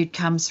gratitude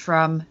comes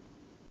from,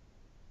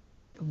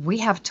 we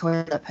have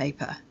toilet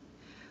paper.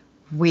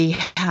 We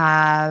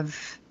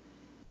have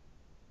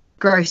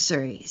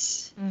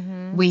groceries.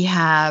 Mm-hmm. We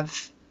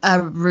have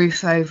a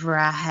roof over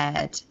our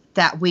head,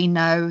 that we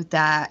know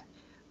that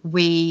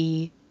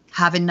we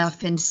have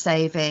enough in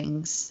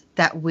savings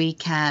that we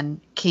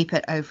can keep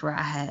it over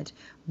our head.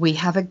 We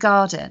have a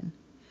garden.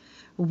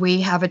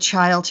 We have a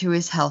child who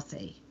is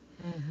healthy.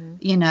 Mm-hmm.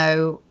 You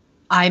know,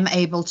 I'm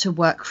able to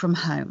work from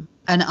home,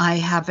 and I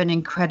have an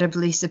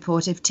incredibly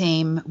supportive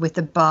team with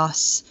a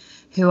boss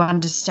who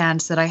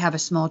understands that I have a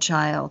small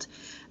child.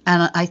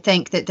 And I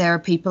think that there are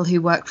people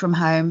who work from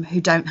home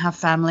who don't have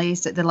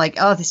families, that they're like,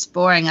 oh, this is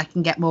boring, I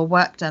can get more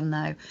work done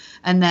though.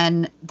 And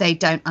then they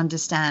don't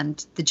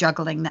understand the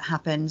juggling that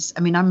happens. I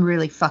mean, I'm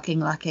really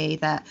fucking lucky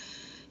that,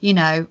 you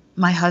know,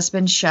 my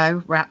husband's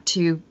show wrapped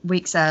 2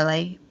 weeks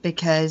early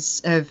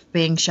because of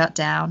being shut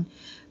down.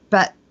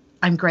 But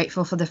I'm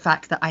grateful for the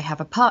fact that I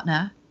have a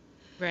partner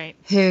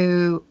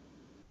who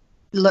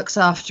looks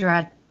after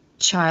our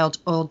child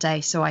all day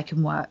so I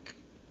can work.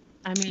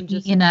 I mean,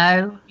 just, you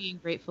know, being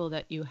grateful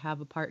that you have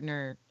a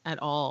partner at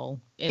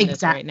all in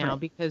this right now,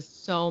 because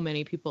so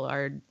many people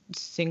are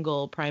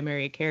single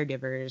primary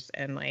caregivers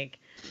and like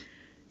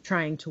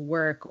trying to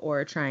work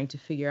or trying to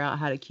figure out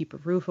how to keep a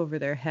roof over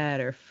their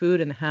head or food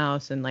in the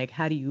house. And like,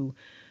 how do you,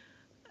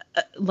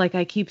 like,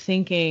 I keep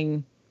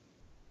thinking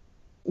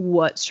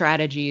what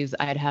strategies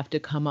I'd have to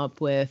come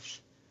up with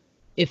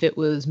if it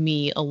was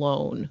me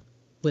alone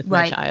with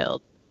my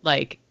child.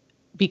 Like,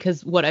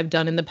 because what I've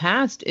done in the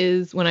past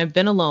is when I've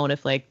been alone,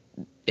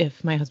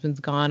 if my husband's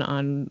gone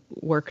on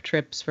work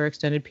trips for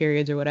extended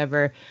periods or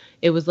whatever,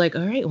 it was like,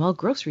 all right, well,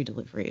 grocery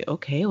delivery.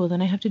 Okay, well,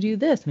 then I have to do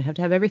this and I have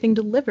to have everything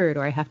delivered,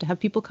 or I have to have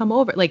people come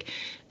over. Like,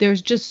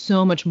 there's just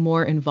so much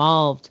more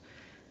involved.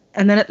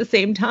 And then at the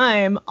same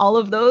time, all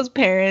of those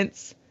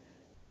parents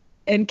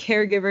and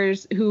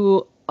caregivers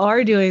who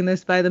are doing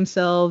this by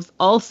themselves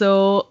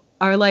also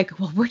are like,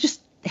 well, we're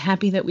just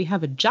happy that we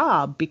have a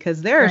job,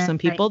 because there are some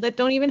people that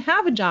don't even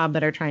have a job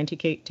that are trying to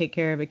take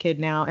care of a kid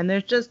now. And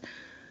there's just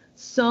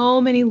so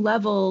many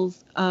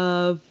levels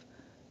of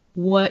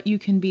what you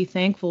can be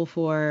thankful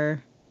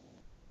for.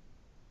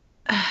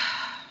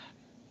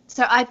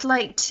 So I'd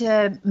like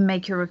to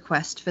make a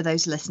request for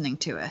those listening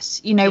to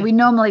us. You know, we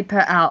normally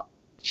put out,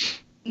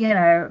 you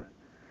know,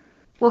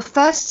 well,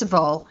 first of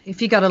all,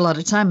 if you got a lot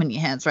of time on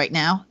your hands right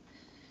now,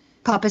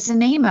 pop us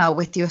an email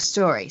with your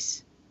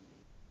stories.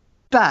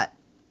 But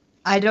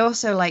I'd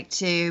also like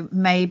to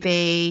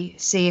maybe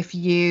see if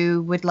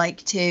you would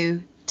like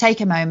to take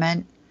a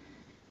moment,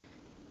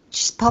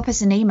 just pop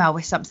us an email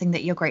with something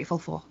that you're grateful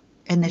for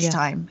in this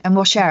time, and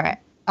we'll share it.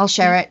 I'll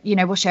share it, you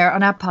know, we'll share it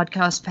on our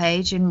podcast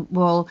page, and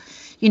we'll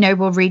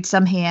read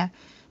some here,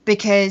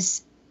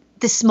 because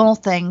the small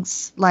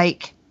things,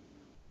 like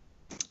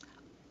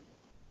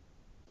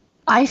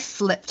I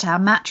flipped our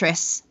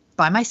mattress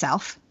by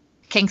myself,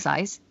 king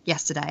size,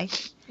 yesterday.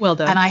 Well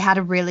done. And I had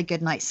a really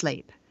good night's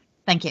sleep.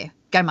 Thank you.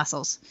 Go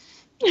muscles.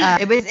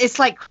 It's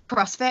like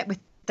CrossFit with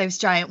those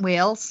giant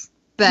wheels,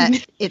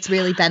 but it's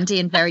really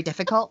bendy and very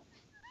difficult.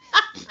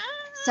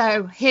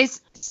 So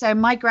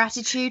my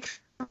gratitude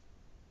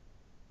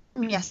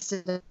from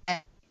yesterday.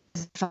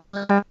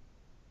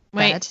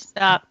 Wait,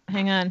 stop.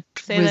 Hang on.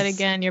 Say that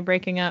again. You're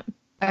breaking up.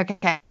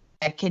 Okay.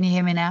 Can you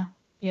hear me now?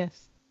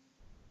 Yes.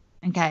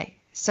 Okay.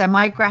 So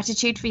my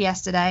gratitude for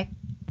yesterday,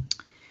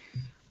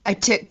 I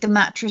took the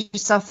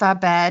mattress off our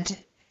bed,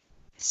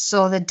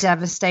 saw the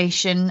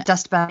devastation,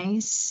 dust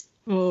bunnies,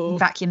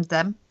 vacuumed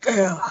them.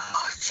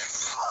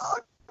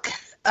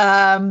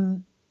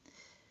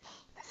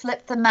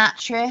 Flipped the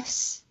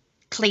mattress,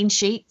 clean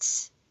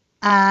sheets,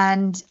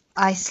 and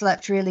I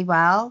slept really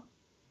well.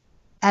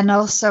 And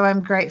also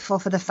I'm grateful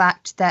for the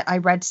fact that I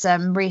read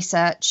some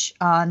research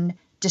on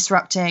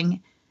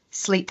disrupting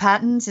sleep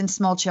patterns in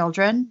small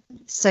children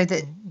so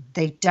that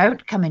they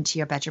don't come into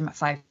your bedroom at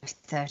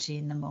 5:30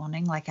 in the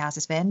morning like ours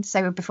has been.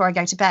 So before I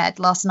go to bed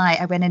last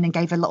night, I went in and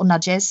gave her little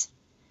nudges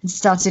and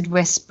started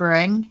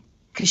whispering,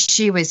 because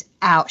she was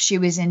out. She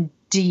was in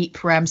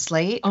deep REM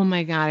sleep. Oh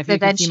my God. If you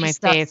could see my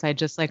face, I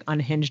just like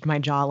unhinged my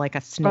jaw like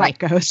a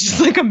snake. I was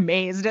just like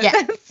amazed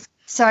at this.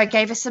 So I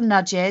gave her some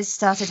nudges,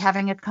 started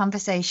having a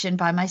conversation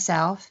by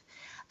myself,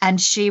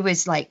 and she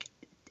was like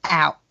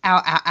out.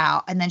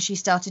 And then she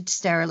started to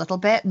stir a little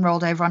bit and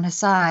rolled over on her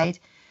side.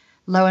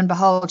 Lo and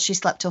behold, she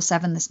slept till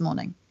 7 this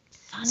morning.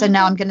 So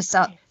now I'm going to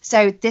start.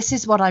 So this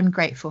is what I'm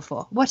grateful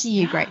for. What are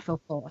you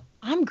grateful for?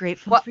 I'm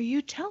grateful for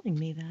you telling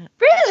me that.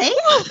 Really?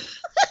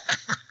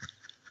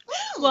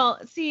 Well,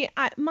 see,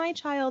 my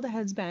child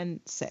has been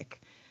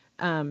sick.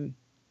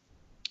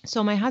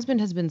 So my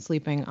husband has been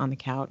sleeping on the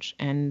couch,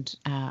 and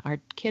our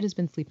kid has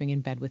been sleeping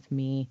in bed with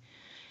me.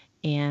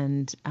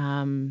 And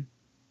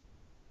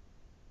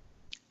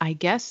I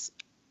guess,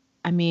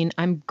 I mean,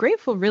 I'm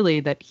grateful really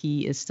that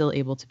he is still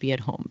able to be at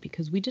home,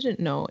 because we didn't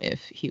know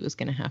if he was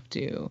going to have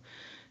to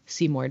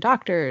see more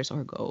doctors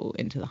or go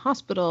into the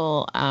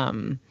hospital.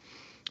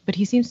 But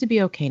he seems to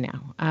be okay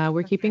now.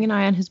 We're keeping an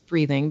eye on his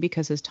breathing,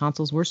 because his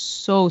tonsils were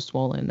so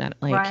swollen that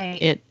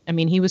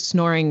he was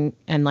snoring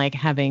and like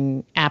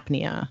having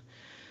apnea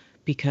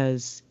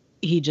because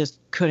he just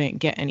couldn't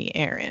get any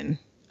air in.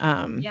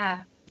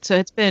 So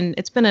it's been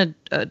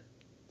a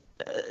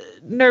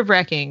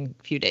nerve-wracking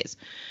few days.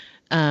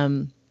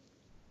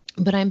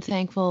 But I'm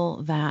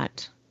thankful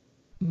that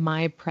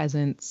my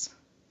presence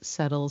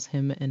settles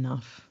him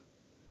enough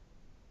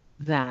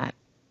that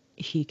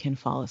he can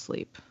fall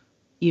asleep.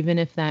 Even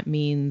if that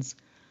means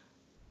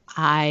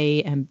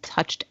I am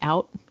touched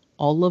out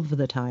all of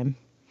the time.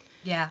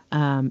 Yeah.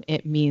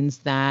 It means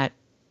that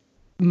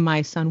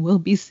my son will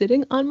be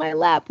sitting on my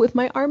lap with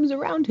my arms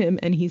around him,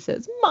 and he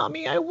says,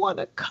 "Mommy, I want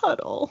to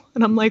cuddle."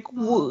 And I'm like,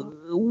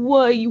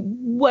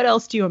 what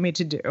else do you want me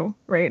to do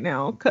right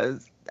now?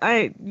 Because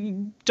I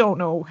don't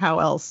know how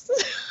else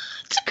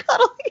to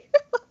cuddle you.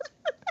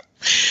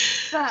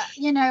 But,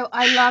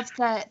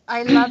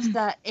 I love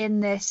that in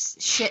this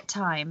shit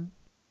time,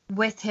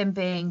 with him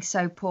being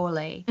so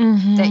poorly,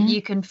 that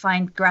you can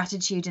find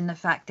gratitude in the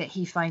fact that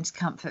he finds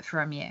comfort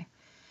from you,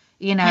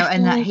 and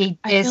that he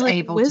is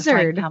able to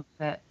find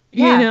comfort.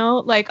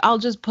 Yeah. Like I'll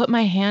just put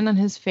my hand on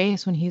his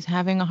face when he's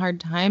having a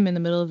hard time in the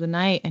middle of the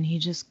night, and he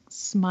just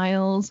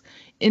smiles.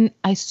 And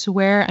I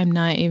swear I'm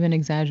not even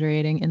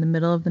exaggerating. In the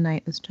middle of the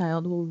night, this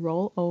child will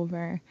roll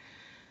over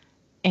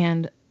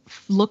and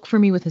look for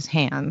me with his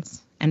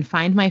hands and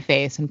find my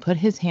face and put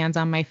his hands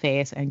on my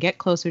face and get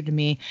closer to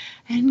me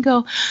and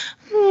go,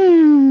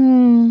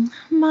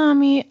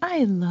 "Mommy,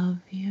 I love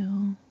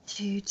you."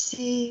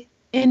 Judy.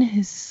 In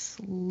his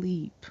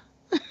sleep.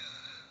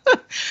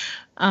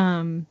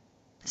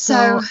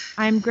 So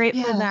I'm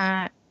grateful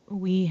that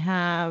we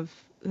have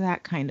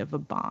that kind of a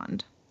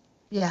bond.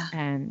 Yeah.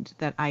 And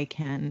that I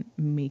can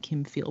make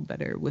him feel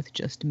better with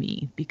just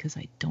me, because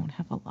I don't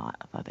have a lot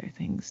of other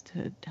things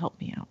to help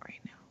me out right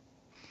now.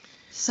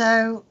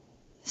 So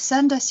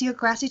send us your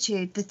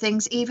gratitude, the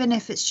things, even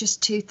if it's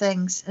just 2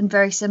 things and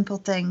very simple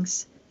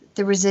things.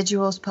 The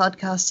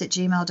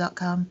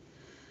residualspodcast@gmail.com.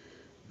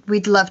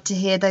 We'd love to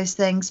hear those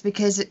things,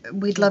 because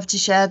we'd love to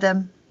share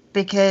them,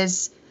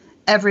 because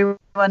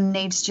everyone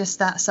needs just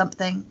that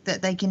something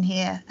that they can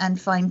hear and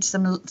find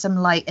some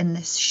light in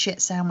this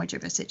shit sandwich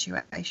of a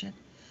situation.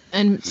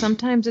 And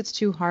sometimes it's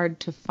too hard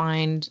to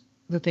find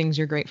the things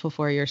you're grateful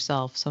for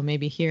yourself. So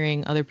maybe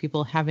hearing other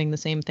people having the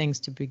same things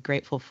to be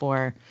grateful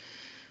for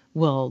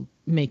will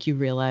make you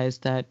realize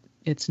that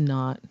it's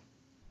not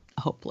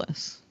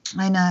hopeless.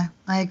 I know.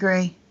 I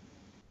agree.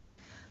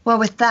 Well,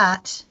 with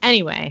that...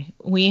 Anyway,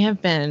 we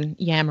have been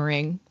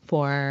yammering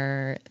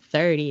for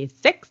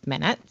 36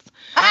 minutes,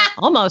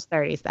 almost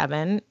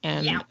 37,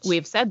 and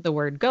we've said the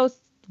word ghost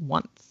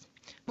once.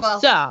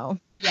 Well, so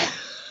yeah.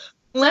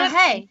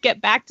 Let's get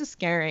back to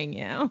scaring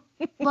you.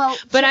 Well,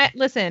 but I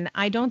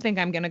don't think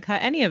I'm going to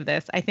cut any of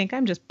this. I think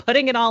I'm just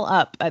putting it all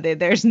up.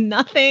 There's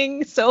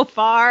nothing so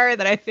far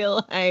that I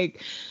feel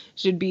like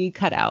should be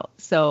cut out.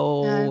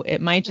 So it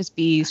might just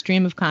be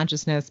stream of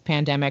consciousness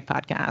pandemic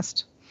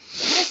podcast.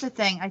 Here's the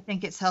thing. I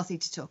think it's healthy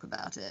to talk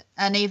about it.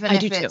 And even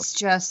if it's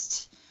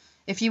just,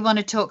 if you want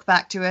to talk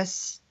back to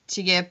us,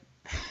 to your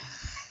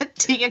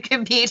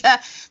computer,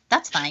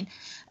 that's fine.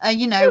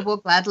 We'll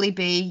gladly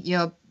be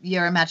your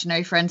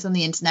imaginary friends on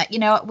the internet. You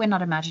know what? We're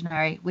not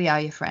imaginary. We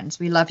are your friends.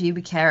 We love you.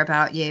 We care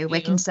about you.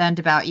 We're concerned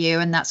about you.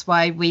 And that's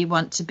why we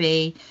want to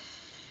be,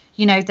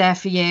 there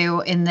for you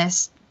in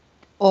this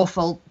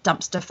awful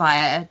dumpster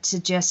fire,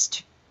 to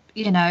just,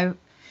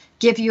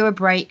 give you a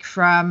break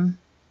from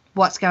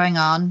what's going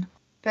on.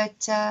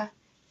 But, how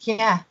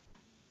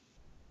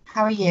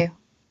are you?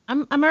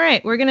 I'm all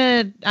right.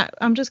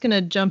 I'm just going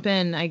to jump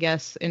in, I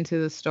guess,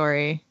 into the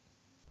story.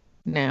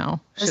 No.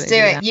 Let's do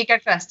it. You go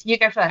first.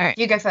 Right.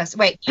 You go first.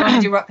 Wait, you want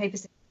to do rock, paper,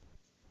 scissors?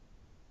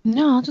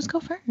 No, I'll just go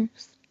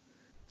first.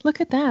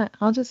 Look at that.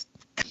 I'll just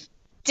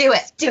do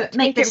it.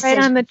 Make it right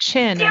on the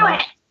chin. Do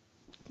it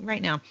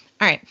right now.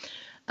 All right.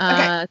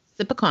 Okay.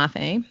 Sip of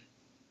coffee.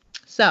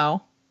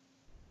 So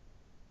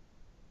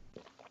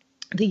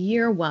the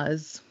year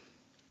was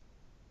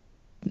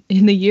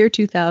in the year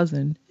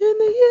 2000. In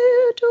the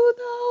year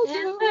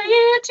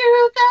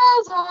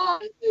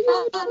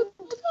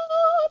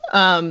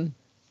 2000.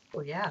 Oh,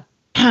 yeah.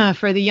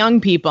 For the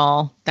young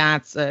people,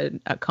 that's a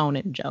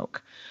Conan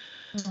joke.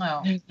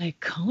 Oh. They're like,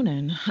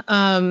 Conan.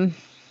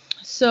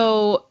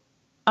 So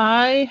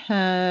I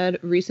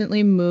had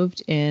recently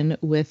moved in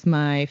with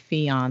my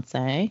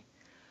fiance,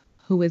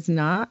 who is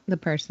not the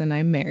person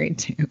I'm married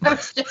to. I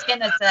was just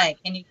going to say,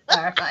 can you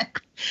clarify?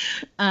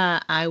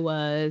 I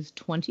was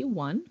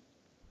 21.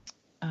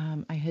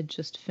 I had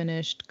just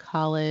finished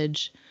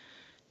college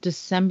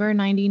December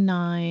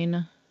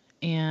 99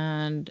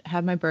 and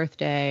had my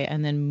birthday,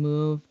 and then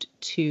moved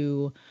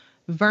to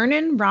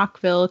Vernon,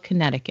 Rockville,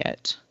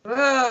 Connecticut.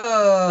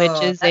 Oh,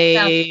 which is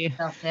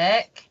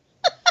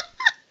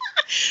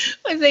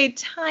was a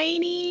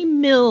tiny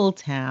mill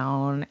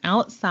town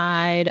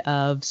outside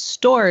of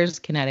Storrs,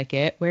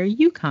 Connecticut, where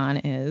Yukon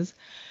is.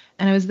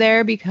 And I was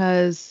there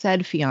because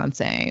said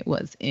fiance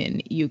was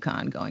in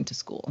Yukon going to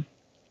school.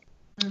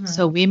 Mm-hmm.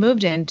 So we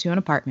moved into an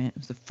apartment. It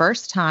was the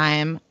first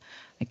time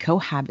I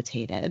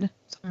cohabitated. It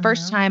was the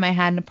first time I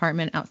had an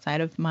apartment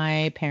outside of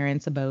my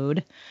parents'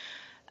 abode.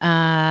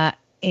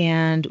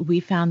 And we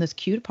found this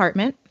cute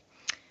apartment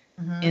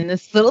in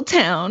this little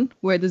town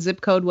where the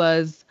zip code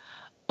was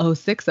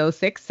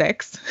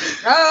 06066.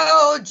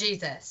 Oh,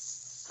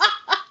 Jesus.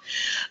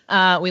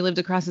 We lived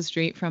across the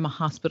street from a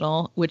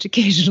hospital, which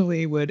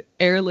occasionally would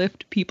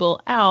airlift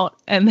people out,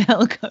 and the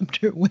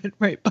helicopter went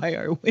right by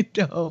our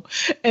window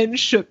and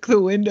shook the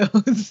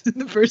windows.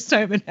 The first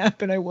time it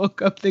happened, I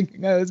woke up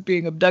thinking I was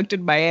being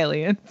abducted by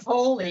aliens.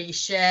 Holy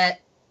shit.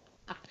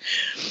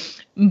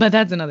 But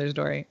that's another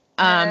story.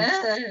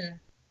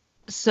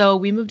 So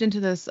we moved into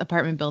this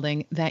apartment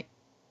building that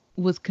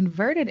was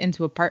converted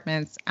into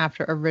apartments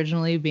after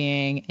originally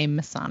being a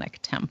Masonic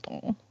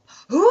temple.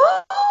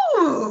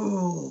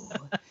 Ooh!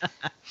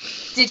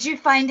 Did you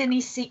find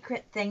any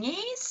secret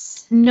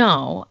thingies?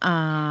 No,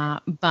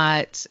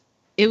 but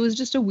it was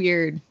just a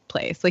weird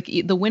place. Like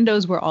the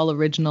windows were all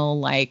original,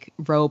 like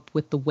rope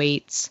with the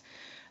weights.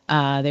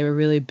 They were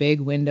really big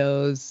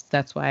windows.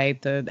 That's why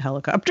the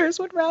helicopters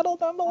would rattle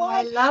them a lot.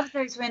 I love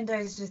those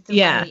windows with the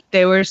weight.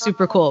 They were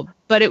super cool.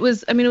 But it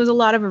was a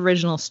lot of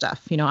original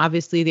stuff. You know,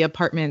 obviously the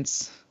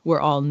apartments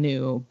were all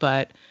new,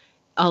 but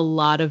a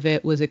lot of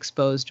it was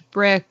exposed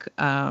brick.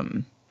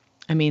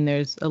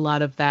 There's a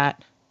lot of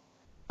that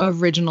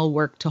original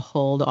work to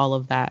hold all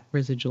of that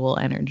residual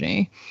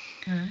energy.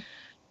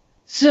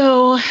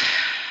 So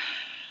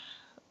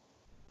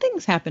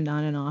things happened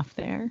on and off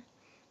there.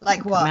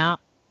 Like what?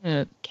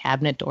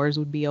 Cabinet doors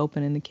would be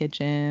open in the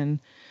kitchen.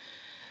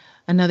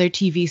 Another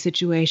TV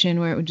situation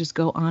where it would just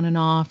go on and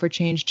off or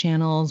change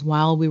channels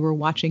while we were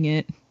watching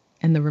it,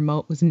 and the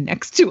remote was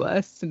next to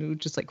us, and it would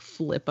just like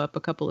flip up a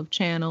couple of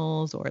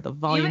channels, or the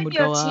volume would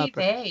go up.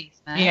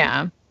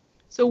 Yeah.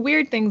 So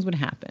weird things would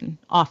happen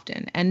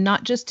often, and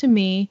not just to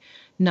me,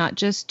 not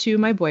just to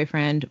my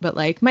boyfriend, but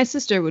like my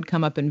sister would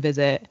come up and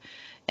visit,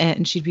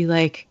 and she'd be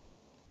like,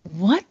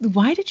 "What?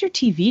 Why did your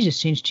TV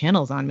just change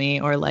channels on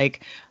me?" Or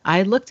like,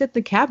 "I looked at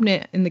the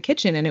cabinet in the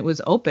kitchen and it was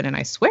open, and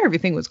I swear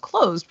everything was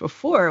closed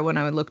before when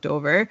I looked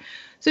over."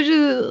 So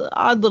just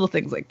odd little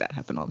things like that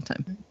happen all the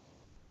time.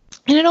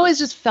 And it always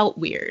just felt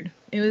weird.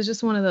 It was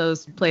just one of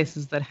those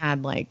places that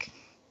had like,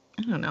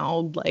 I don't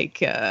know,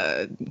 like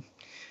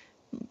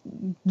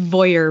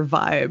voyeur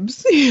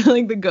vibes.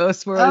 Like the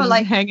ghosts were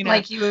hanging out.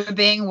 Like you were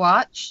being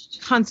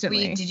watched?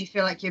 Constantly. Did you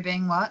feel like you're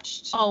being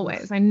watched?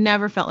 Always. I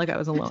never felt like I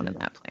was alone in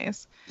that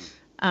place.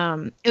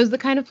 It was the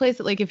kind of place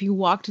that like if you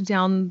walked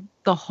down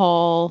the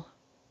hall,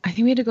 I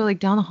think we had to go like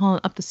down the hall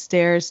and up the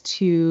stairs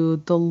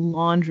to the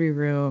laundry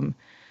room.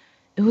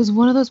 It was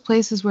one of those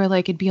places where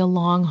like it'd be a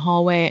long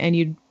hallway and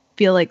you'd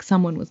feel like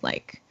someone was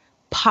like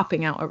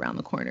popping out around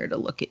the corner to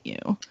look at you.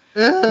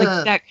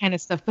 Like that kind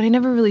of stuff. But I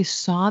never really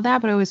saw that,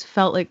 but I always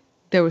felt like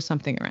there was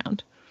something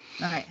around.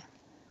 Okay.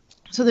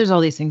 So there's all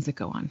these things that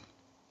go on.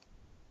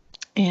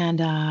 And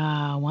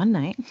one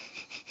night,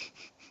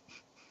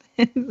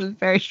 it's a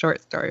very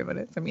short story, but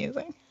it's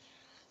amusing.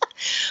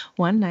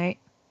 One night,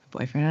 my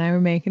boyfriend and I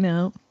were making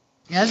out.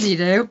 As you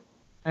do.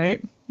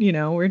 Right? You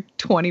know, we're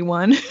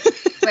 21.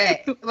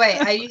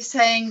 Wait, are you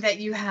saying that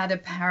you had a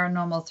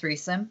paranormal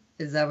threesome?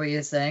 Is that what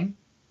you're saying?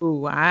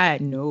 Ooh,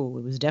 no,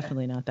 it was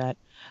definitely not that.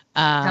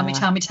 Tell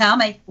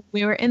me.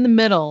 We were in the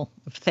middle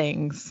of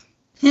things.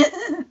 There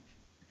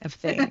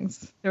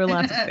were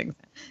lots of things.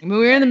 We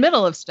were in the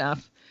middle of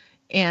stuff.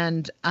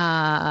 And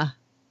all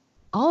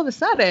of a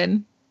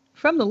sudden,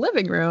 from the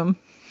living room,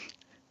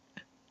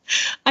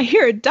 I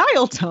hear a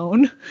dial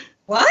tone.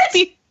 What?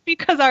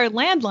 Because our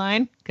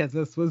landline, because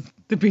this was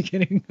the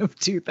beginning of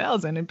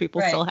 2000 and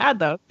people still had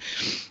those,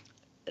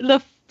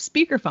 the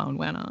speakerphone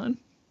went on.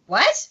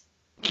 What?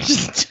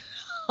 Just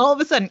all of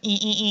a sudden,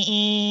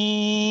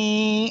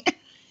 in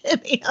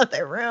the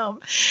other room.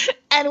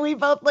 And we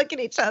both look at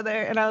each other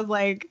and I was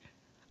like,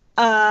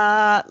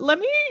 let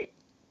me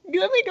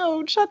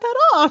go shut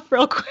that off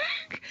real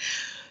quick.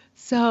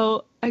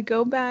 So I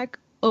go back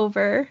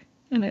over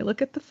and I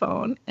look at the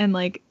phone and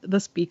like the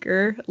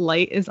speaker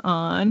light is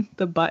on,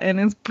 the button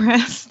is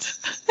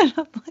pressed. And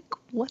I'm like,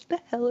 what the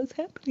hell is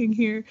happening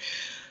here?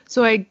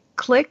 So I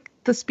click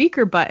the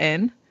speaker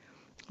button,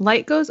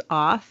 light goes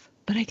off,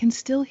 but I can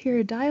still hear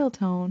a dial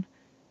tone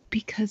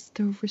because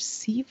the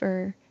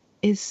receiver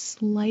is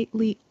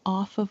slightly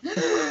off of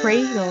the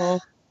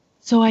cradle.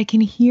 So I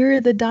can hear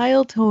the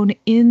dial tone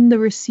in the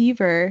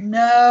receiver.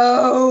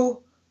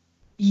 No.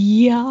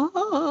 Yeah.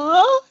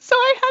 So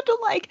I had to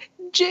like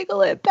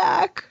jiggle it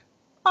back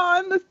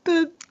on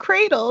the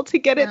cradle to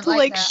get it to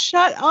like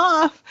shut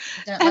off.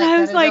 And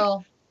I was like,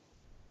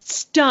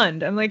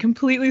 stunned. I'm like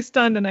completely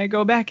stunned. And I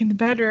go back in the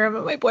bedroom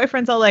and my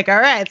boyfriend's all like, all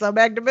right, so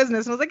back to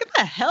business. And I was like, get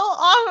the hell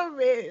off of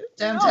me.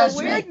 Don't touch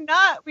me.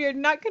 We are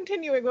not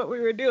continuing what we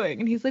were doing.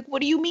 And he's like,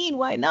 what do you mean?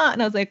 Why not?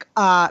 And I was like,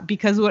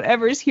 because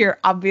whatever's here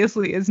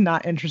obviously is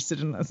not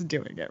interested in us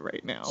doing it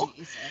right now.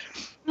 Jesus.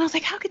 And I was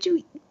like, how could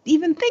you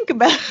even think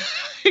about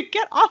it?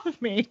 Get off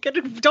of me.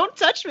 Don't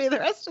touch me the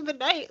rest of the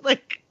night.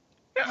 Like,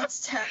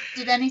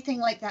 did anything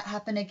like that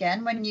happen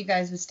again when you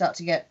guys would start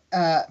to get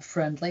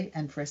friendly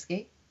and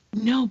frisky?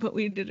 No, but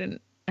we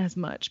didn't as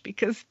much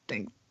because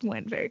things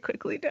went very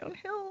quickly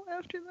downhill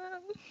after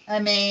that. I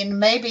mean,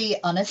 maybe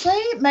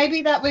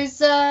that was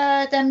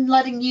them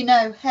letting you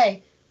know,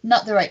 hey,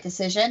 not the right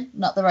decision,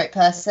 not the right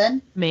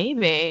person.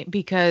 Maybe,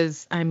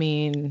 because, I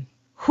mean,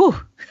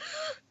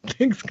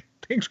 things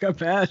got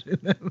bad.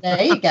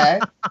 There you go.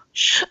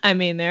 I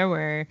mean, there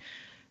were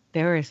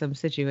some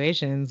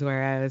situations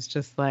where I was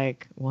just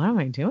like, what am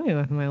I doing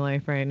with my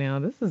life right now?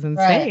 This is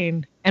insane.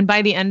 Right. And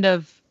by the end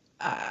of,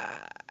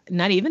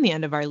 not even the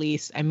end of our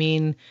lease, I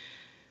mean,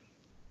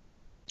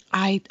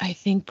 I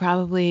think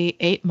probably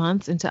 8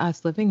 months into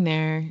us living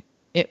there,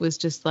 it was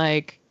just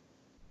like,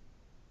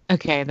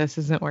 okay, this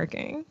isn't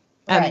working.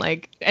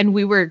 Right. And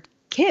we were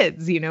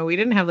kids, we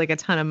didn't have like a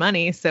ton of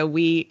money. So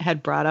we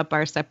had brought up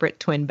our separate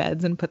twin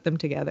beds and put them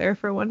together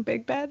for one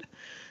big bed.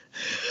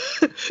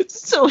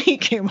 So he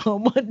came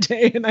home one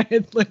day and I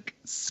had like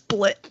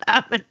split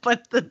them and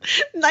put the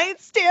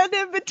nightstand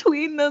in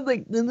between them.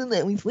 Like,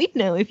 we sleep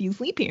now if you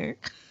sleep here.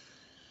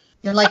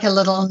 You're like a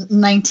little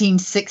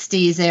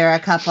 1960s era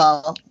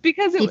couple.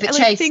 Because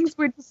things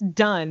were just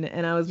done.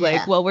 And I was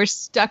like, well, we're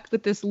stuck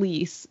with this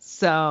lease.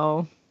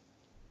 So.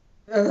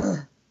 Ugh.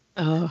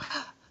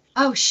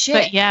 Oh, shit.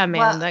 But yeah,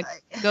 man, the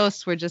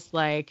ghosts were just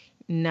like,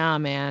 nah,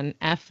 man,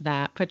 F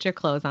that. Put your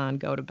clothes on,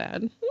 go to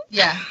bed.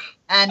 Yeah.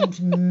 And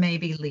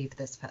maybe leave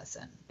this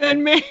person.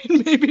 And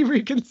maybe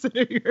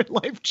reconsider your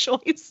life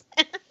choices.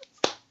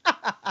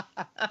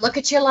 Look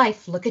at your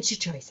life. Look at your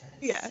choices.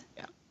 Yeah.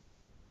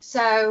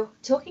 So,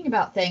 talking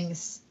about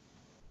things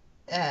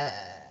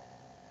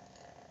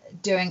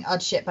doing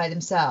odd shit by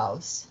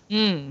themselves.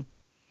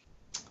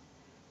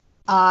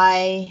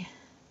 I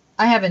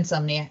have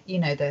insomnia. You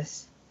know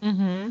this.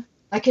 Mm-hmm.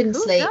 I couldn't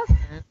sleep.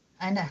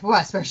 I know. Well,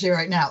 especially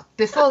right now.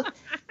 Before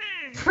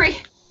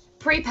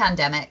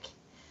pre-pandemic,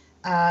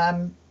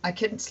 I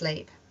couldn't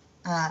sleep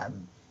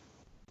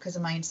because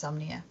of my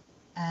insomnia,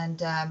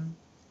 and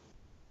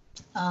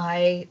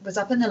I was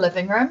up in the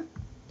living room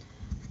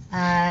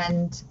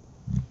and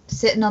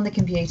sitting on the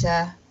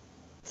computer.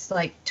 It's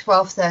like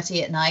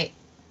 12:30 at night,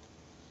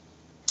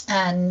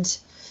 and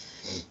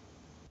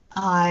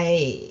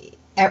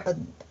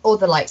all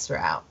the lights were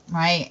out,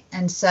 right?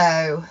 And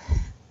so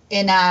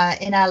in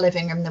our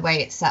living room, the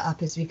way it's set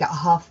up is we've got a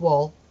half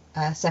wall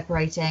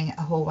separating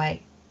a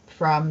hallway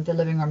from the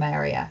living room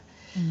area.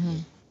 Mm-hmm.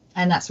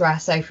 And that's where our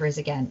sofa is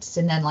against.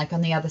 And then like on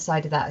the other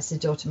side of that is the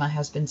door to my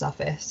husband's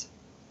office.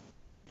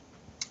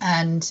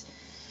 And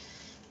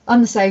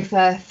on the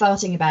sofa,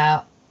 farting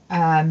about,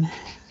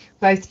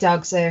 both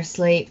dogs are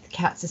asleep, the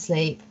cat's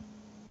asleep.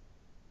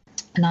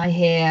 And I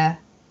hear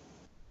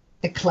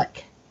a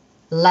click,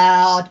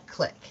 loud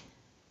click.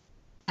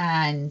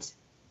 And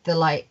the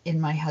light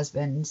in my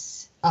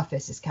husband's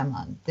office has come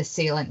on, the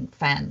ceiling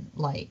fan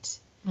light.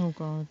 Oh,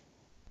 God.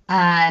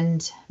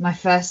 And my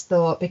first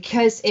thought,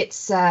 because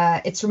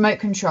it's remote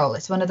control,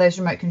 it's one of those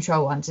remote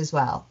control ones as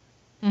well,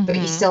 but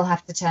you still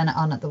have to turn it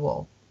on at the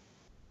wall.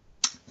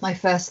 My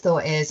first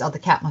thought is, the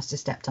cat must have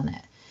stepped on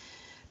it.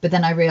 But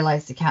then I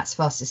realized the cat's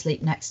fast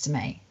asleep next to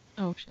me.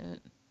 Oh,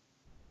 shit.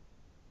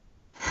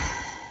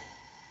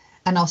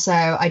 And also,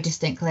 I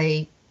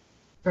distinctly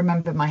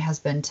remember my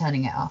husband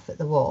turning it off at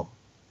the wall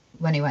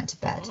when he went to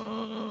bed.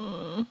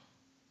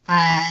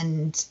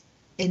 And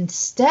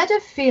instead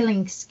of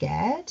feeling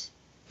scared,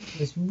 I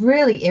was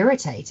really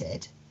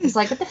irritated. It's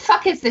like, what the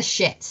fuck is this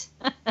shit?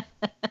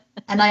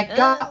 And I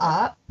got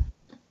up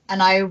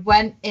and I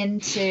went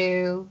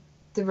into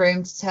the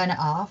room to turn it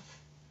off.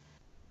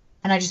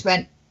 And I just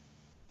went,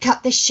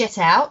 cut this shit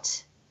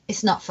out.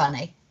 It's not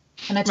funny.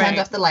 And I turned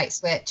off the light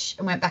switch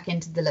and went back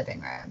into the living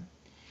room.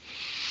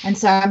 And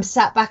so I'm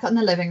sat back on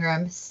the living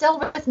room, still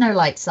with no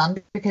lights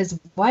on, because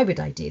why would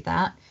I do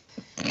that,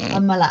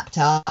 on my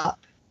laptop.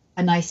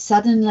 And I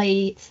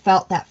suddenly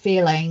felt that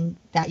feeling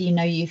that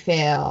you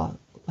feel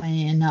when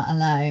you're not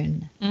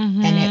alone.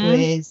 Mm-hmm.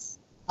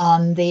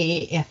 And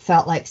it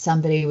felt like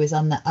somebody was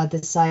on the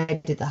other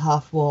side of the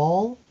half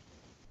wall.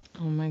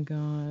 Oh my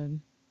God.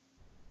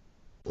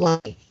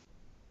 Like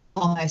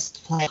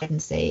almost play hide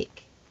and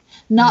seek.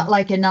 Not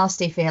like a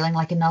nasty feeling,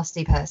 like a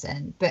nasty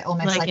person, but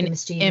almost like a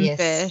mischievous,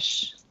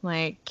 impish,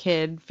 like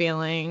kid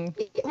feeling.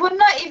 Well,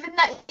 not even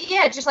that.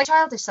 Yeah, just like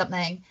childish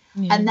something.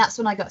 Yeah. And that's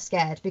when I got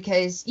scared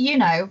because,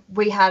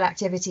 we had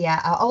activity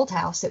at our old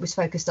house that was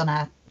focused on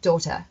our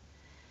daughter.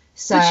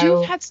 So but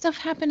you've had stuff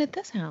happen at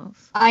this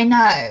house. I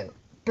know,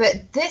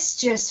 but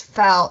this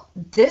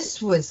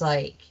was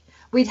like,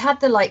 we'd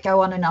had the light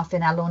go on and off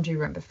in our laundry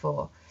room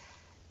before.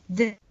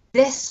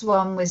 This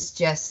one was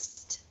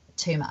just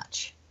too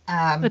much.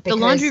 But the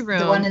laundry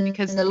room,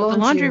 because the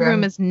laundry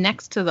room is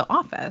next to the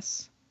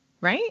office,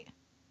 right?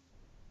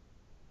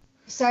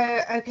 So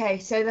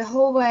the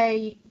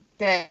hallway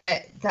that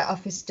the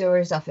office door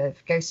is off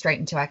of goes straight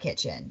into our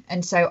kitchen.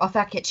 And so off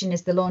our kitchen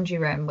is the laundry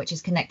room, which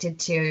is connected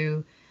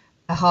to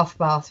a half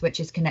bath, which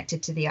is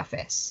connected to the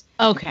office.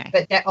 Okay.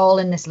 But they're all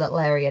in this little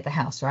area of the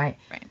house, right?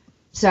 Right.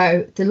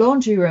 So the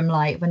laundry room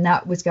light, when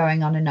that was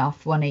going on and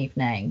off one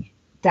evening,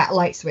 that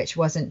light switch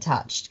wasn't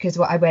touched because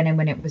I went in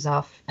when it was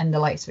off and the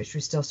light switch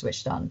was still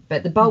switched on.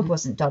 But the bulb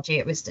wasn't dodgy.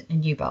 It was a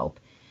new bulb.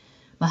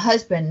 My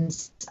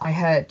husband's, I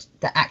heard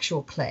the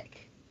actual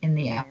click in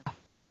the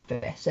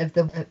office of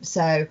the.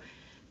 So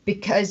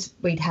because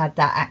we'd had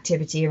that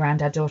activity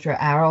around our daughter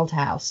at our old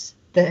house,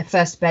 the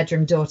first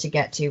bedroom door to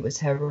get to was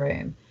her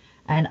room.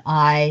 And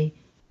I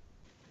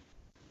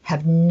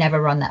have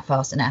never run that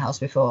fast in our house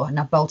before. And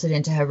I bolted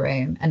into her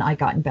room and I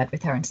got in bed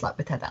with her and slept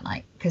with her that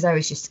night because I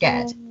was just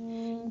scared.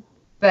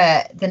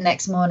 But the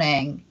next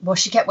morning, well,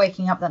 she kept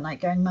waking up that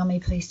night going, "Mummy,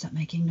 please stop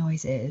making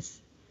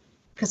noises,"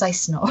 because I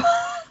snore.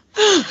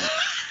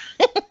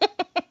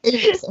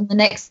 And the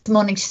next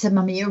morning she said,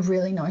 "Mummy, you're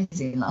really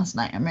noisy last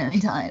night. I'm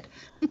really tired."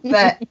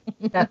 But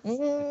that's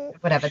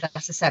whatever.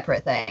 That's a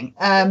separate thing.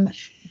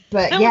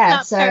 But that yeah,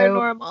 was not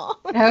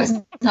paranormal. That was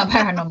not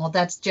paranormal.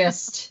 That's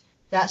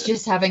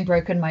just having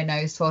broken my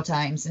nose 4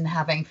 times and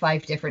having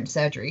 5 different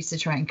surgeries to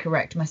try and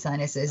correct my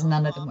sinuses,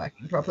 none of them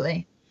working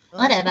properly.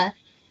 Whatever.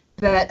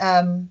 But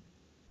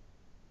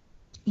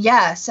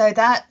yeah, so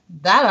that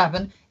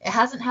happened. It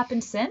hasn't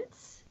happened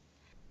since.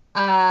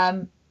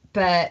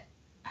 But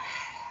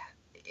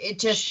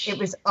it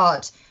was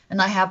odd,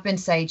 and I have been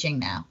saging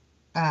now.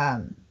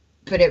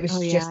 But it was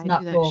just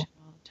not cool.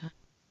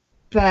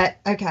 But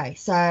okay,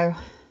 so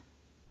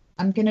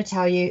I'm going to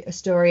tell you a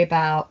story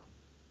about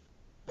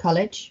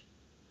college.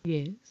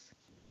 Yes.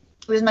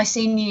 It was my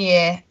senior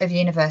year of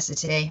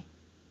university.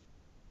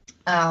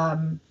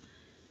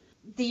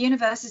 The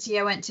university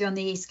I went to on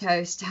the East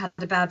Coast had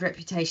a bad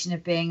reputation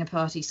of being a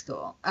party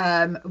school.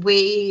 Our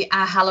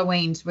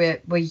Halloweens were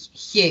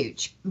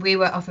huge. We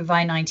were off of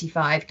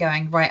I-95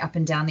 going right up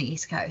and down the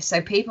East Coast. So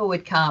people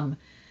would come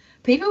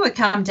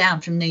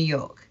down from New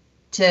York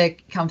to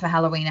come for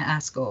Halloween at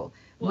our school.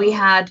 Whoa. We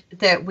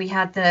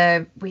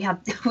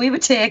were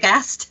tear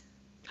gassed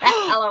at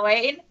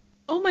Halloween.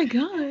 Oh my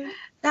God.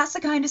 That's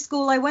the kind of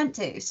school I went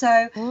to.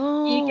 So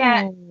you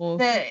get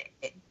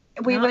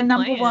we were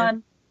number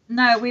one.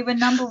 No, we were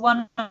number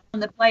one on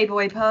the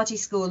Playboy party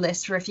school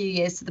list for a few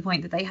years, to the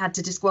point that they had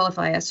to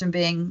disqualify us from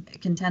being a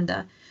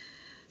contender.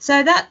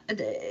 So that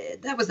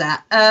was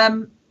that.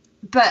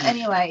 But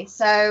anyway,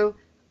 so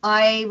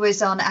I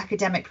was on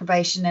academic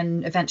probation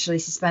and eventually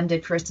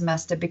suspended for a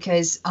semester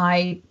because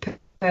I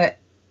put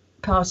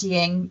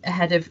partying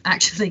ahead of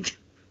actually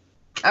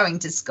going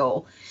to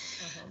school.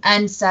 Uh-huh.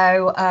 And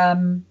so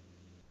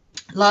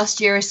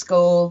last year of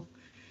school,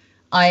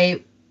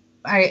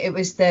 it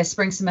was the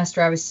spring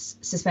semester I was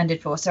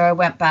suspended for. So I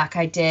went back.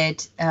 I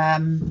did I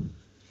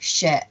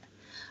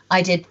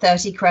did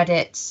 30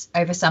 credits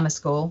over summer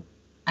school,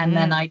 and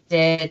then I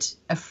did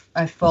a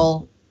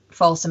full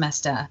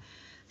semester.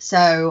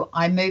 So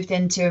I moved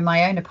into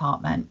my own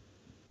apartment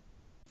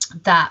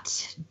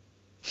that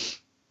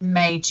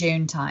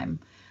May-June time.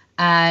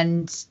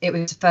 And it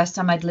was the first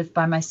time I'd lived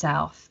by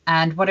myself.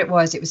 And what it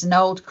was an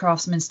old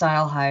craftsman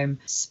style home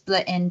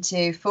split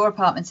into 4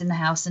 apartments in the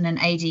house and an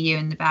ADU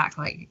in the back,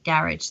 like a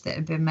garage that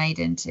had been made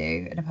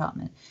into an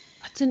apartment.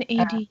 What's an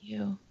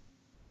ADU?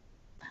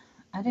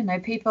 I don't know.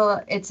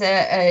 It's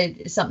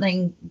a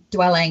something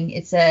dwelling.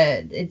 It's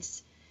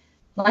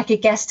like a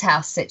guest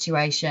house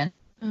situation.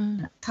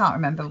 I can't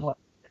remember what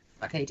the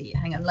fuck ADU.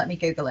 Hang on, let me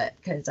Google it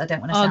because I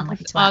don't want to sound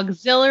like a twat.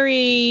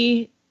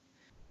 Auxiliary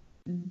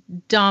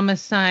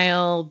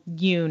domicile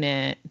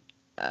unit,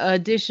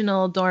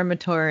 additional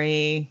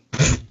dormitory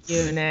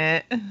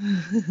unit.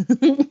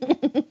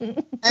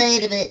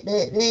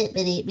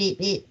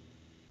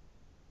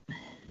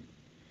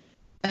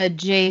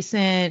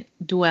 Adjacent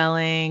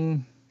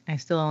dwelling. I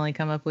still only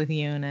come up with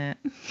unit.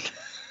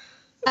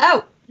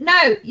 Oh,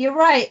 no, you're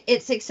right.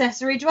 It's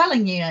accessory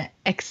dwelling unit.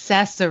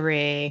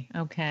 Accessory.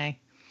 Okay.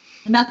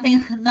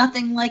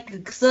 Nothing like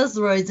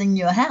accessorizing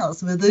your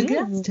house with a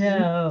guest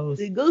house.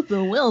 It goes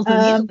so well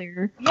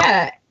together.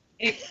 Yeah,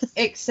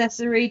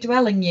 accessory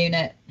dwelling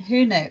unit.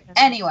 Who knew?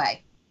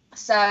 Anyway,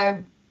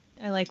 so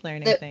I like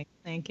learning things.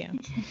 Thank you.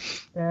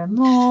 The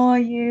more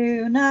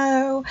you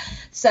know.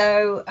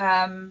 So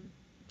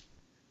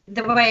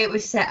the way it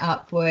was set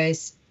up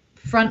was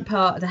front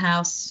part of the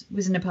house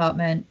was an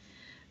apartment,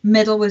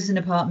 middle was an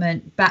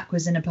apartment, back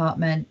was an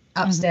apartment,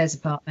 upstairs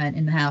apartment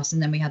in the house,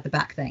 and then we had the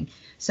back thing.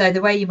 So the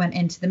way you went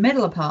into the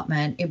middle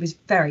apartment, it was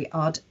very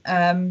odd.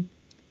 The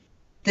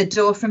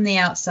door from the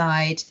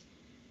outside,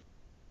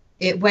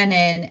 it went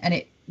in and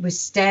it was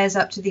stairs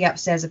up to the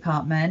upstairs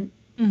apartment,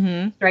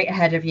 straight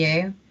ahead of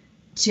you.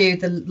 To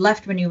the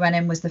left when you went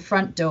in was the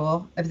front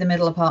door of the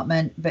middle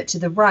apartment, but to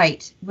the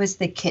right was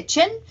the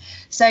kitchen.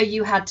 So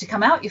you had to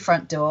come out your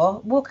front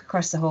door, walk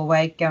across the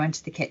hallway, go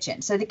into the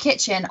kitchen. So the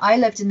kitchen, I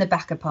lived in the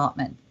back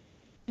apartment.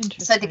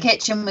 So the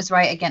kitchen was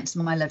right against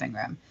my living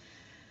room.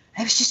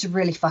 It was just a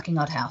really fucking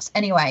odd house.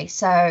 Anyway,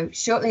 so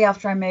shortly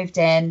after I moved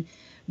in,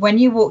 when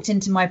you walked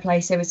into my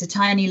place, there was a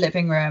tiny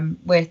living room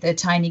with a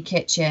tiny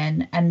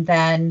kitchen. And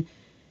then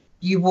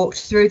you walked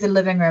through the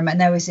living room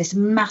and there was this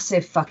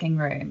massive fucking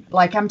room.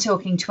 Like, I'm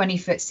talking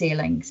 20-foot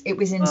ceilings. It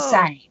was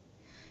insane.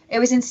 It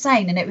was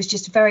insane. And it was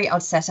just a very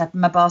odd setup.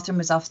 My bathroom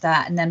was off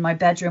that. And then my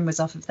bedroom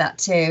was off of that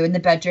too. And the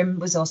bedroom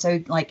was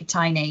also like a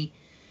tiny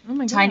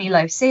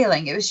low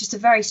ceiling. It was just a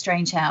very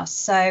strange house.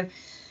 So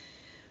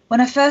when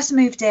I first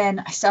moved in,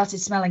 I started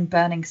smelling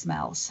burning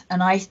smells,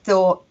 and I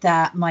thought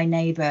that my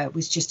neighbor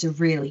was just a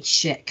really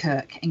shit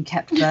cook and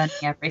kept burning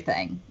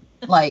everything.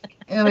 Like,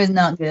 it was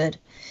not good.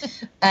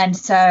 And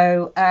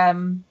so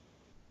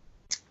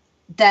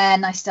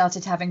then I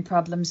started having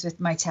problems with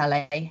my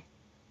telly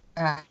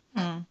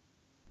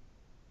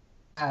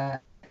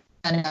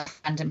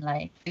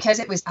randomly, because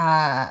it was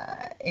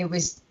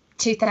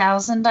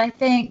 2000, I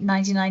think,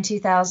 99,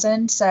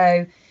 2000.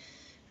 So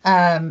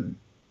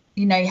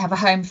you know, you have a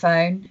home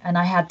phone, and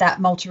I had that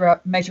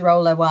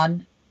Motorola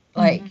one,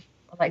 like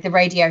the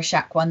Radio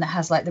Shack one that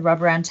has like the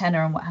rubber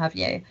antenna and what have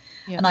you.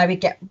 Yeah. And I would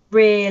get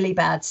really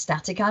bad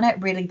static on it,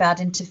 really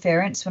bad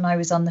interference when I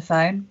was on the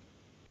phone.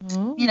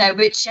 You know,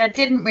 which I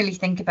didn't really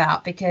think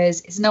about because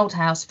it's an old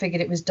house.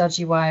 Figured it was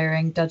dodgy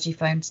wiring, dodgy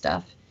phone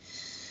stuff.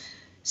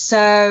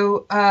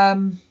 So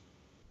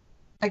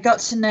I got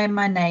to know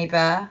my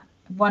neighbor.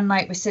 One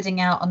night we're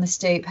sitting out on the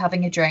stoop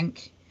having a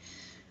drink.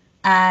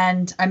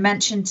 And I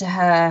mentioned to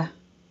her,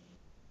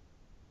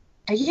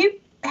 have you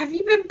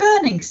been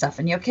burning stuff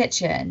in your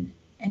kitchen?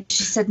 And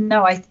she said,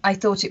 no, I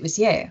thought it was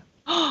you.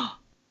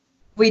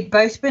 We'd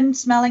both been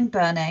smelling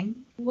burning.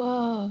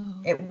 Whoa.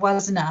 It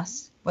wasn't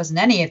us. Wasn't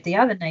any of the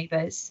other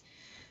neighbours.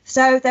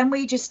 So then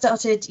we just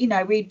started, you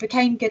know, we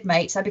became good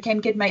mates. I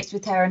became good mates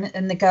with her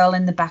and the girl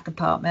in the back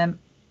apartment.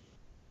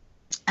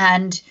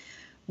 And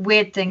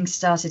weird things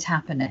started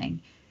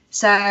happening.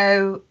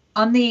 So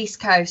on the East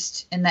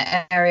Coast, in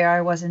the area I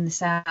was in the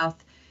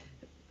South,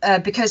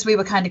 because we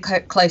were kind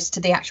of close to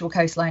the actual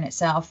coastline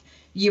itself,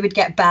 you would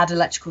get bad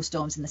electrical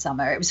storms in the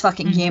summer. It was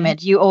fucking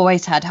humid. You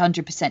always had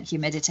 100%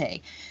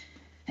 humidity.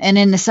 And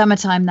in the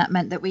summertime, that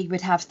meant that we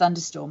would have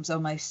thunderstorms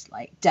almost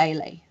like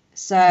daily.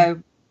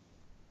 So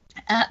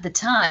at the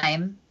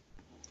time,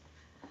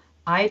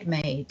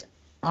 I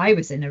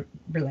was in a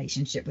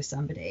relationship with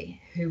somebody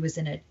who was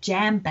in a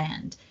jam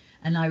band.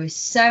 And I was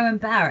so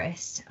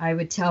embarrassed, I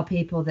would tell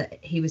people that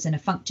he was in a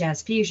funk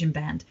jazz fusion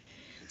band.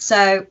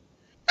 So,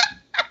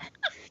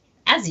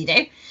 as you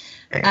do.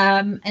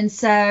 And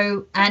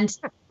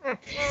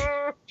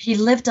he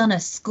lived on a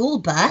school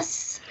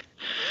bus.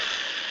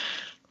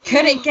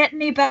 Could it get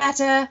any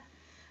better?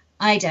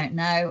 I don't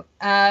know.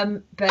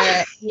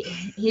 But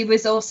he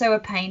was also a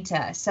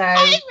painter. So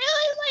I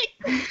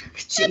really like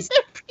Jesus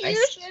the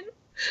fusion.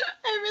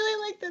 I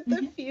really like that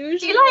the fusion.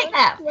 Do you like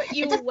that? What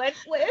you went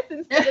with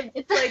instead of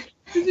it's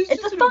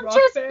a funk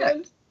jazz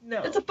band.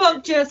 No, it's a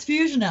funk jazz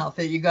fusion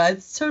outfit, you guys.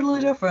 It's totally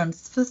different,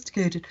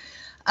 sophisticated.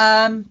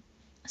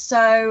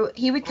 So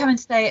he would come and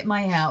stay at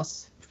my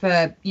house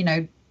for, you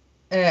know,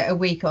 a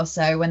week or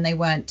so when they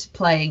weren't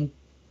playing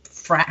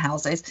frat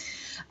houses,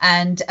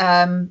 and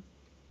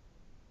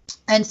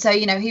so,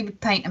 you know, he would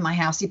paint at my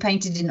house. He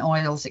painted in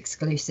oils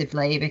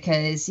exclusively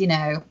because, you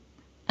know,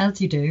 as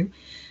you do.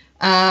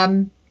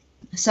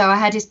 So I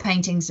had his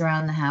paintings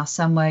around the house.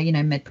 Some were, you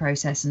know,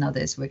 mid-process and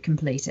others were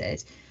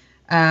completed.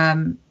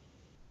 And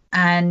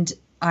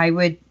I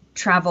would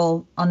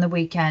travel on the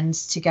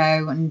weekends to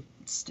go and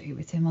stay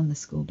with him on the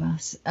school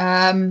bus.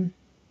 But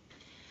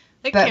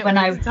when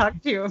I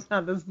talk to you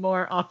about this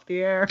more off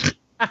the air.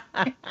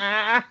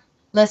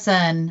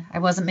 Listen, I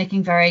wasn't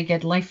making very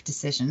good life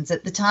decisions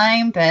at the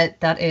time, but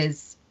that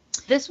is...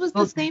 This was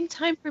the same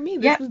time for me.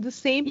 This was the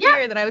same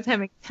year that I was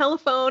having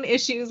telephone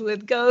issues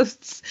with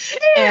ghosts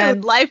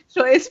and life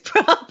choice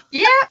problems.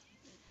 Yeah.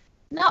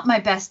 Not my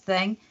best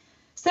thing.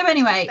 So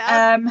anyway,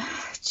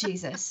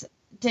 Jesus.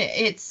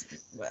 It's...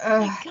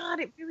 oh my God,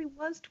 it really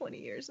was 20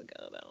 years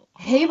ago, though.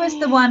 He was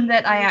the one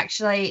that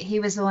he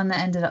was the one that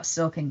ended up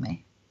stalking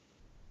me.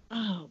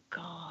 Oh,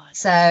 God.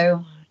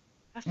 So,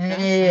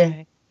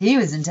 he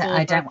was into...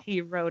 I don't...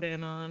 He wrote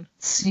in on.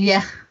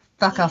 Yeah.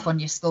 Fuck off on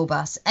your school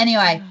bus.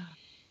 Anyway...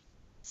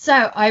 So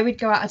I would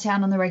go out of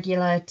town on the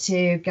regular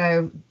to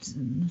go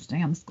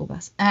stay on the school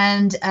bus.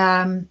 And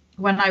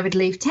when I would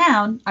leave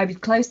town, I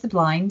would close the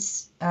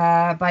blinds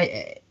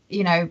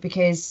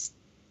because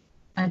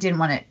I didn't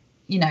want it.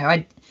 You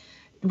know,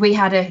 we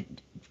had a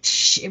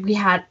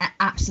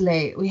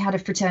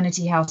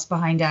fraternity house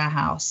behind our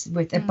house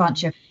with a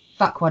bunch of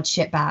fuckwad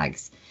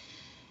shitbags.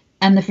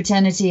 And the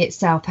fraternity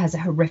itself has a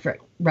horrific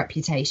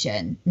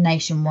reputation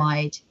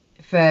nationwide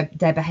for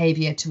their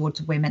behavior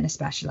towards women,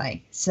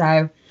 especially.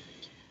 So...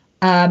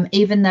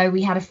 even though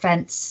we had a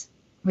fence,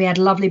 we had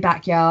a lovely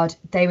backyard,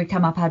 they would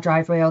come up our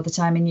driveway all the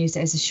time and use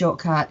it as a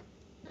shortcut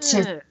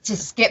to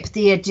skip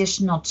the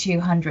additional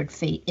 200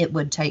 feet it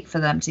would take for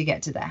them to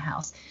get to their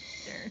house.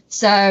 Sure.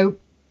 So,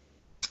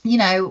 you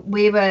know,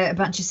 we were a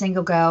bunch of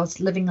single girls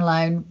living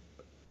alone.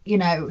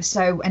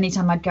 so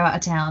anytime I'd go out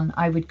of town,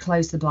 I would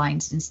close the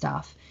blinds and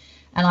stuff.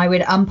 And I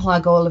would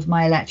unplug all of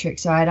my electric.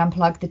 So I'd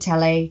unplug the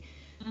telly,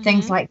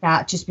 things like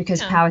that, just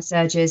because power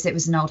surges. It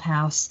was an old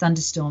house,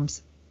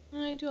 thunderstorms.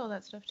 I do all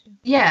that stuff too.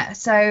 Yeah.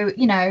 So,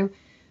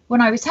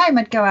 when I was home,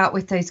 I'd go out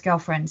with those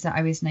girlfriends that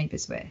I was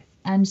neighbours with.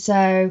 And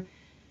so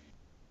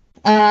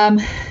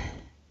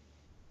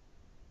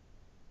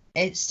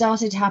it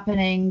started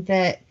happening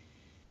that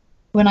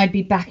when I'd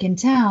be back in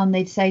town,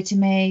 they'd say to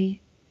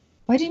me,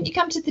 "Why didn't you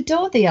come to the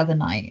door the other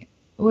night?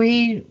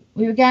 We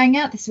were going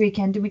out this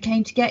weekend and we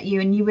came to get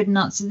you and you wouldn't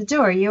answer the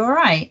door. Are you all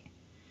right?"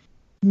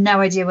 No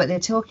idea what they're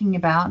talking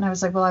about. And I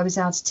was like, "Well, I was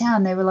out of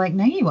town." They were like,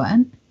 "No, you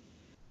weren't."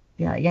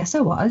 Be like, "Yes,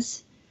 I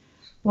was."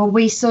 "Well,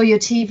 we saw your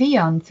TV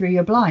on through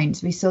your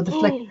blinds. We saw the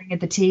flickering of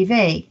the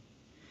TV."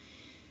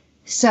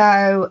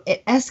 So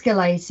it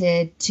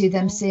escalated to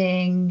them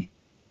seeing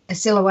a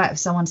silhouette of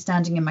someone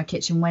standing in my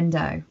kitchen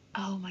window.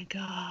 Oh my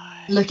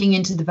God. Looking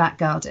into the back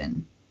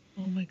garden.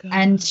 Oh my God.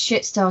 And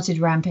shit started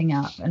ramping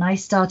up, and I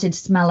started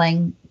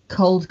smelling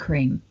cold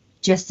cream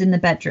just in the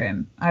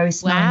bedroom. I was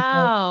smelling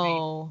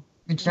cold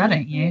cream, which I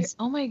don't use.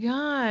 Oh my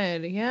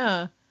God.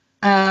 Yeah.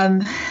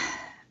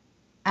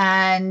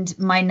 And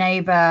my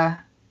neighbor,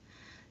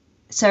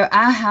 so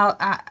our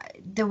house,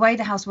 the way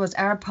the house was,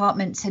 our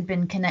apartments had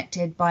been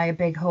connected by a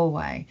big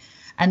hallway,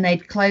 and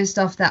they'd closed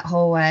off that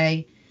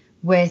hallway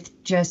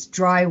with just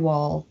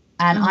drywall.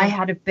 And I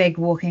had a big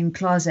walk-in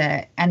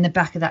closet, and the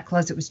back of that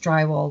closet was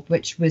drywall,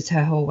 which was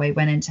her hallway,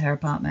 went into her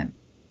apartment.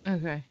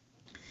 Okay.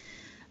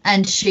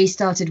 And she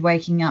started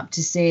waking up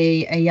to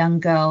see a young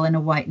girl in a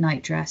white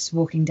nightdress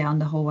walking down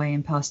the hallway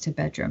and past her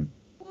bedroom.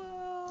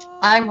 Whoa.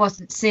 I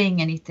wasn't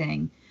seeing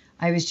anything.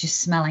 I was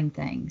just smelling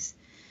things.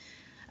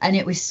 And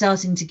it was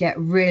starting to get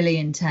really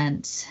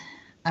intense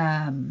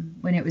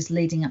when it was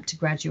leading up to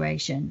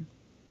graduation.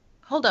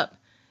 Hold up.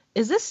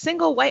 Is this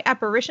single white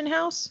apparition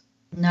house?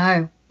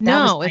 No.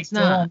 No, it's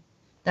not.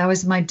 That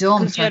was my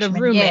dorm. Because you had a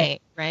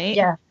roommate, right?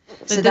 Yeah.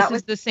 But so this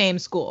was the same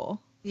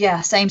school.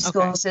 Yeah, same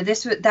school. Okay. So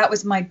that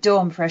was my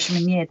dorm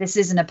freshman year. This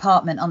is an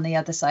apartment on the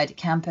other side of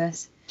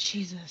campus.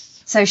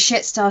 Jesus. So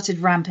shit started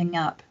ramping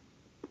up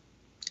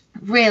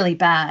really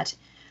bad.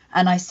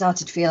 And I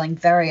started feeling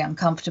very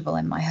uncomfortable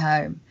in my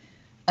home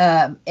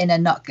in a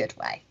not good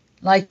way.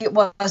 Like, it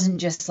wasn't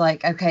just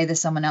like, okay,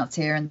 there's someone else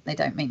here and they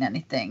don't mean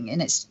anything.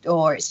 And it's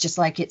just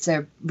like it's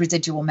a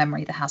residual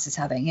memory the house is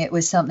having. It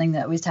was something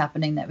that was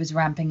happening that was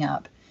ramping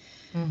up.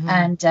 Mm-hmm.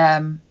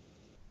 And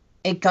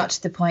it got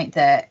to the point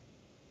that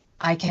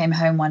I came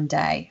home one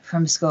day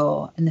from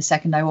school, and the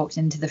second I walked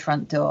into the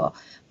front door,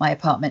 my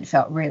apartment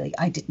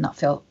I did not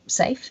feel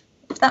safe,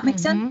 if that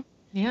makes sense.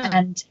 Yeah.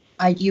 And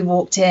you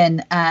walked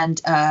in, and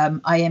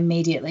I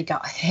immediately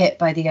got hit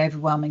by the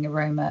overwhelming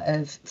aroma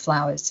of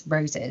flowers,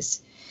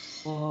 roses.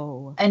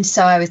 Whoa. And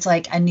so I was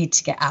like, I need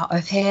to get out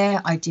of here.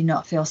 I do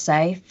not feel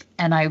safe.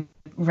 And I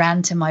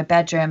ran to my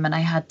bedroom, and I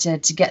had to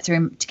get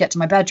to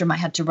my bedroom, I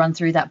had to run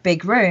through that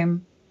big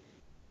room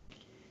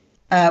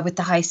with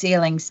the high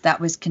ceilings that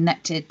was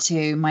connected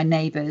to my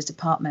neighbor's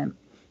apartment.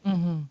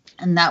 Mm-hmm.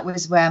 And that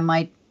was where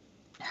my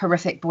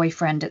horrific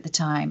boyfriend at the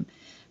time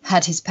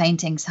had his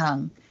paintings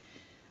hung.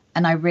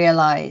 And I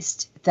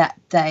realized that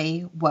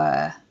they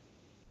were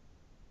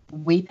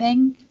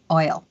weeping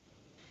oil.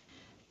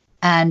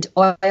 And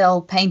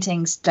oil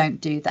paintings don't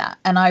do that.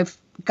 And I've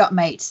got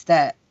mates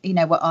that,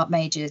 were art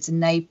majors,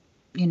 and they,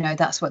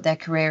 that's what their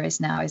career is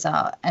now, is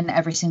art. And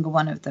every single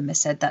one of them has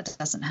said that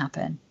doesn't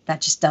happen.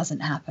 That just doesn't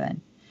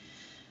happen.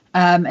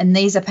 And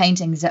these are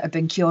paintings that have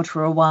been cured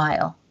for a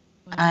while.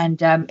 Wow.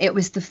 And it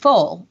was the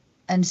fall.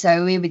 And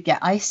so we would get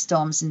ice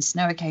storms and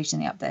snow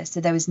occasionally up there. So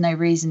there was no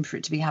reason for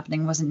it to be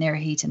happening. It wasn't near a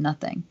heater,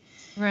 nothing.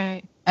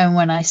 Right. And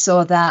when I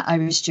saw that, I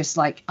was just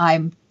like,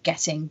 I'm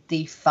getting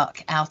the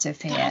fuck out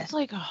of here. That's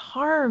like a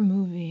horror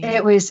movie.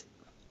 It was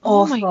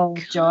awful,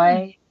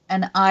 Joy.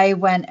 And I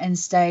went and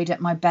stayed at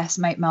my best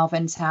mate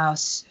Melvin's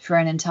house for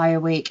an entire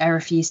week. I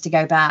refused to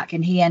go back,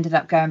 and he ended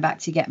up going back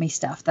to get me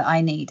stuff that I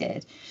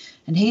needed.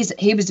 And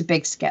he was a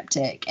big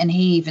skeptic, and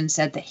he even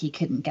said that he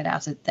couldn't get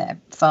out of there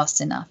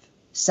fast enough.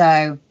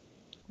 So,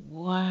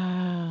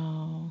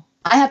 wow.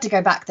 I had to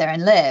go back there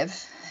and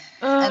live.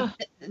 And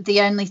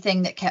the only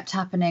thing that kept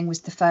happening was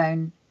the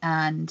phone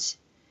and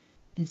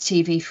the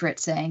TV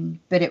fritzing,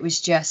 but it was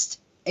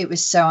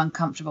so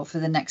uncomfortable for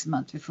the next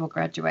month before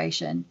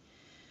graduation.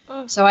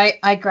 So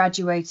I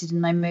graduated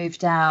and I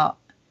moved out,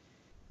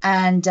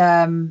 and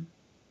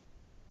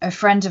a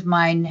friend of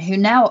mine who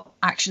now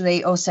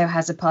actually also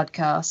has a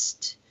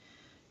podcast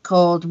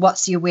called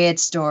What's Your Weird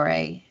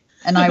Story,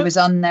 and I was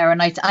on there,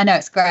 and I know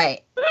it's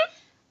great.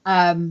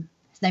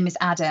 His name is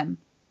Adam.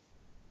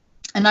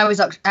 And I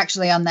was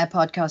actually on their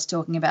podcast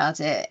talking about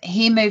it.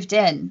 He moved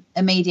in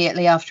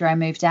immediately after I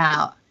moved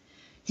out.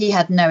 He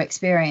had no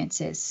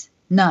experiences.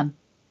 None.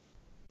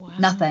 Wow.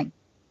 Nothing.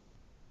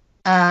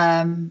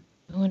 I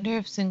wonder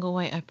if single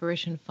white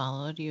apparition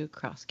followed you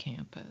across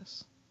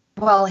campus.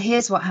 Well,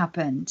 here's what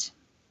happened.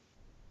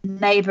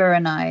 Neighbor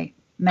and I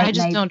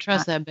just don't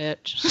trust that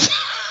bitch.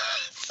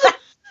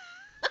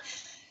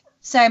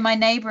 So my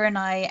neighbor and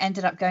I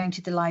ended up going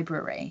to the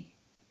library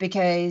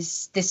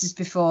because this is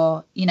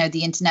before,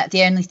 the internet.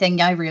 The only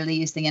thing I really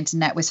used the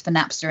internet was for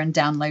Napster and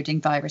downloading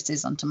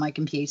viruses onto my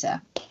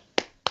computer.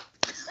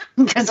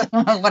 Because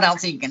what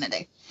else are you going to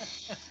do?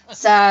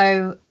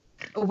 So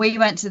we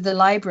went to the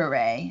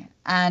library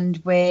and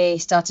we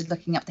started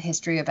looking up the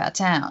history of our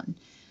town.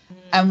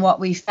 And what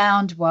we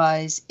found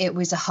was it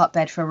was a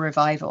hotbed for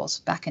revivals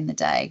back in the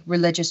day,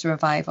 religious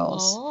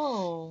revivals.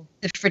 Oh.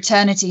 The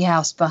fraternity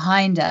house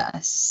behind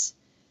us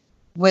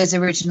was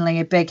originally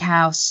a big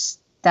house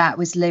that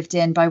was lived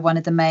in by one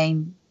of the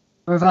main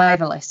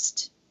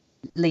revivalist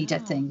leader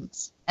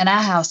things. And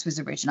our house was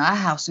original. Our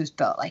house was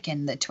built like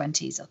in the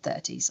 20s or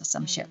 30s or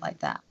some shit like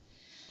that.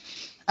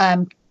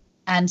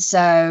 And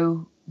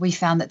so we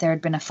found that there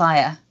had been a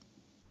fire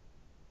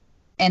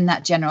in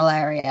that general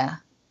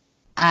area.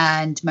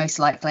 And most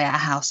likely our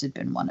house had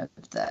been one of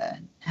the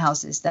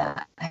houses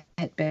that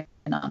had been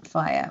on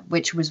fire,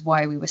 which was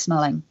why we were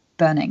smelling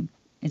burning,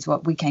 is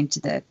what we came to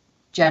the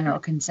general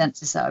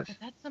consensus of. But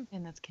that's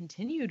something that's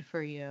continued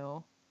for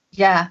you.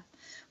 Yeah.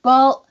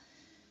 Well,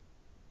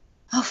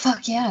 oh,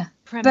 fuck yeah.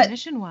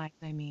 Premonition-wise,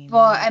 I mean.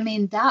 Well,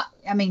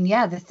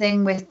 yeah, the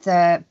thing with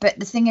but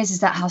the thing is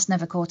that house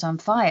never caught on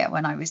fire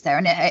when I was there,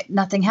 and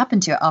nothing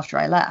happened to it after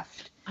I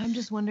left. I'm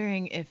just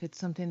wondering if it's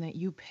something that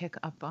you pick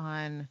up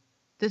on.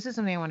 This is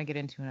something I want to get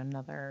into in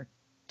another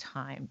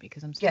time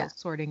because I'm still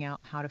sorting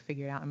out how to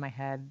figure it out in my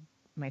head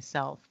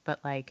myself.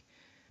 But like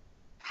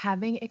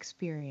having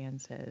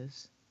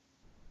experiences,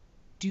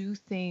 do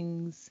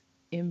things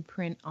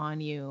imprint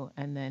on you,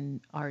 and then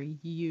are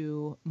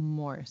you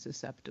more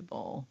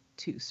susceptible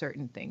to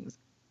certain things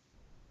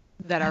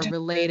that are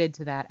related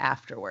to that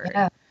afterward?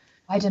 Yeah,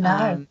 I don't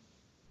know.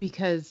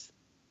 Because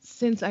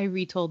since I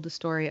retold the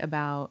story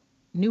about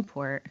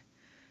Newport,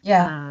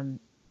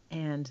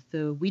 and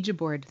the Ouija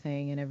board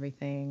thing and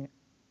everything,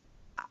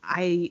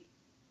 I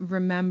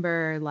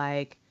remember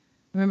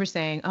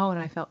saying, oh, and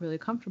I felt really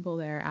comfortable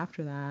there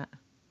after that.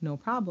 No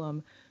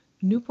problem.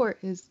 Newport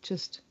is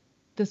just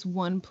this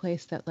one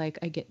place that like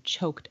I get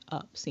choked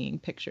up seeing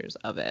pictures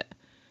of it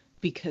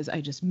because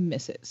I just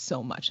miss it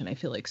so much. And I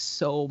feel like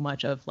so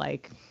much of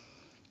like,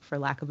 for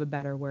lack of a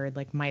better word,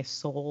 like my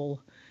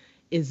soul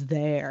is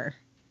there.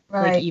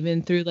 Right. Like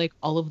even through like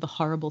all of the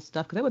horrible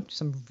stuff, because I went through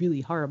some really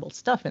horrible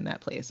stuff in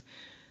that place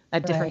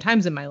at different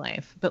times in my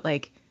life. But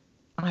like,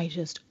 I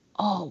just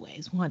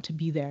always want to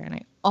be there and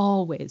I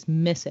always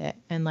miss it.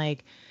 And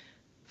like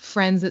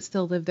friends that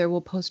still live there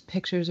will post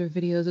pictures or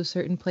videos of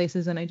certain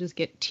places and I just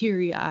get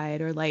teary eyed.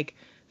 Or like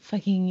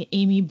fucking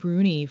Amy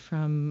Bruni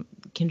from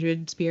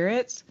Kindred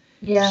Spirits.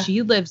 Yeah.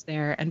 She lives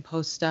there and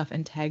posts stuff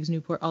and tags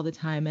Newport all the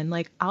time. And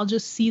like, I'll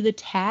just see the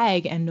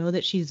tag and know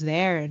that she's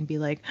there and be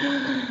like,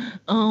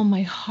 oh,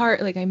 my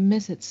heart, like I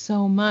miss it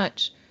so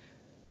much.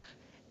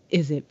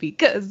 Is it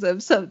because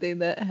of something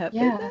that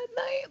happened that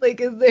night?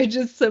 Like, is there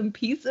just some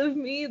piece of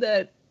me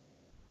that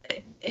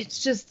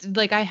it's just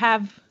like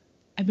I've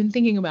been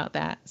thinking about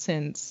that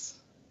since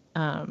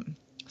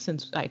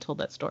I told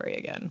that story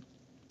again.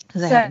 So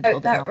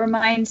that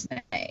reminds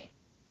me,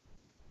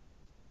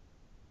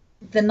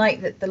 the night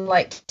that the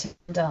light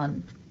turned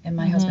on in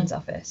my husband's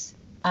office,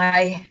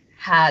 I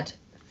had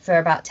for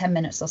about 10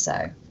 minutes or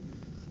so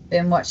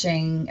been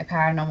watching a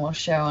paranormal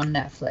show on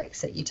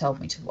Netflix that you told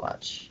me to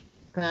watch.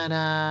 That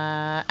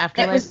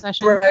afterlife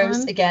session. Bros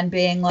one? Again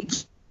being like,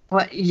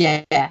 what?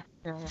 Yeah.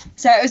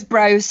 So it was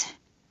bros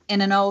in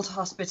an old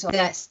hospital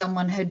that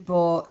someone had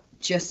bought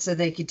just so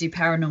they could do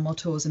paranormal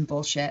tours and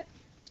bullshit.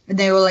 And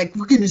they were like,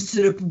 we're going to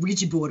set up a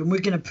Ouija board and we're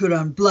going to put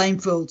on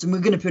blindfolds and we're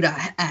going to put our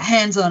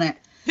hands on it.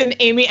 And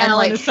Amy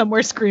Ellen is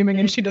somewhere screaming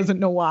and she doesn't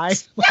know why.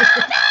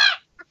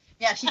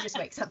 Yeah, she just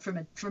wakes up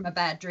from a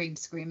bad dream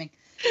screaming.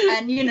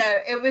 And,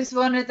 it was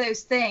one of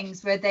those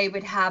things where they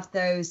would have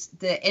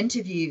the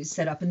interviews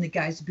set up and the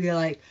guys would be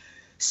like,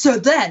 so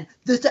then,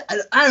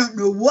 I don't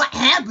know what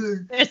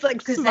happened. There's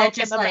like smoke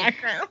in the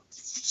background.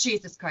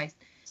 Jesus Christ.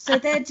 So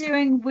they're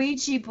doing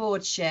Ouija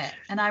board shit.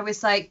 And I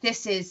was like,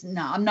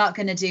 I'm not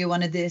going to do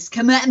one of this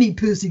come at me,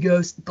 pussy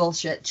ghost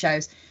bullshit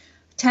shows.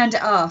 Turned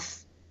it off.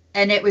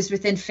 And it was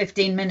within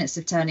 15 minutes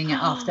of turning it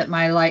off that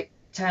my light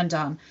turned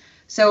on.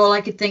 So all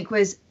I could think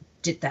was,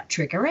 did that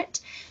trigger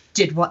it?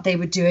 Did what they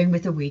were doing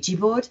with the Ouija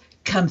board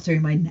come through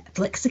my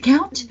Netflix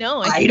account?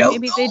 No, I don't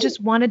maybe know. They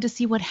just wanted to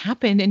see what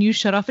happened and you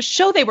shut off a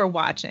show they were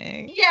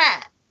watching.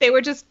 Yeah. They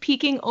were just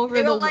peeking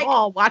over the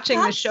wall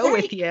watching the show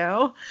with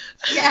you.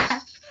 Yeah.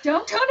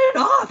 Don't turn it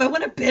off. I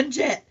want to binge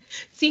it.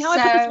 See how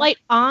I put this light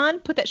on?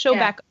 Put that show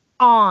back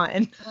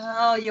on.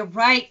 Oh, you're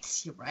right.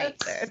 They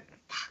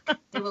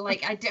were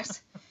like,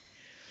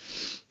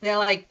 they're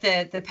like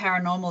the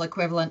paranormal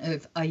equivalent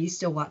of, are you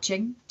still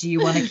watching? Do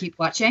you want to keep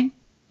watching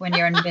when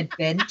you're in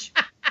mid-binge?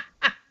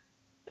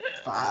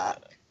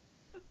 Fuck.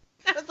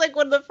 That was like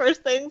one of the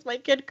first things my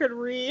kid could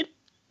read.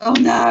 Oh,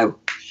 no.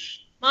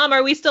 Mom,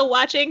 are we still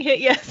watching? Hit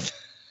yes.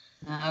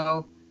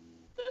 No.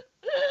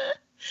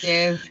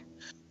 Dude.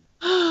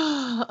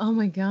 Oh,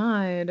 my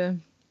God.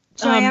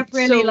 Joy, I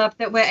really love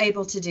that we're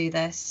able to do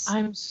this.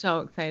 I'm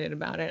so excited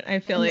about it. I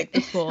feel like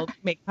this will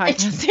make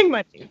podcasting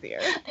much easier.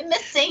 I'm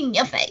missing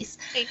your face.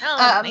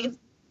 I know.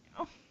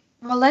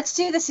 Well, let's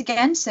do this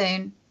again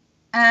soon.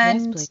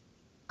 And yes,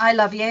 I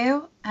love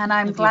you, and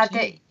I'm glad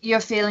that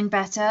you're feeling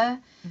better.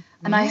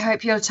 And I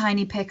hope your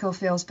tiny pickle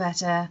feels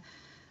better.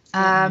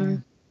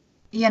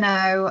 You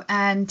know,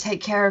 and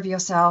take care of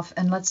yourself.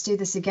 And let's do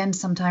this again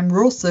sometime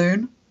real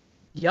soon.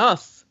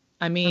 Yes.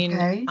 I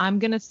mean, I'm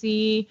going to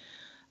see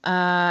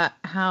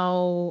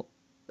I'll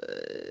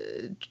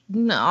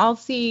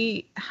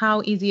see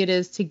how easy it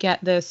is to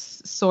get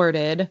this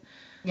sorted.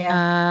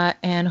 Yeah.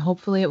 And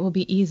hopefully it will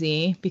be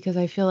easy, because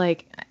I feel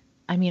like,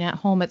 I mean, at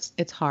home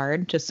it's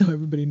hard, just so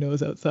everybody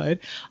knows outside.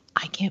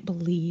 I can't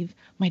believe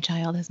my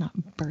child has not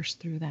burst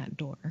through that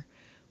door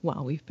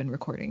while we've been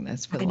recording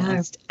this for the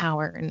last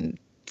hour and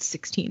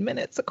 16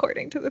 minutes,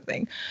 according to the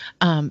thing.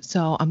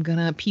 So I'm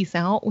gonna peace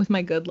out with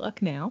my good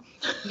luck now.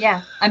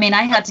 Yeah, I mean,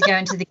 I had to go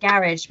into the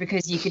garage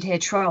because you could hear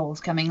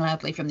trolls coming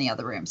loudly from the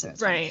other room. So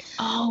it's right.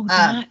 Fine. Oh,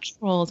 not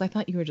trolls. I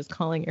thought you were just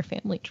calling your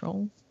family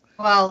trolls.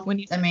 Well, when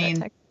you said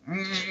that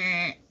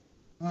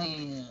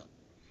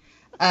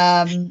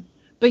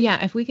but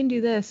yeah, if we can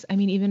do this, I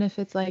mean, even if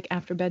it's like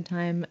after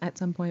bedtime at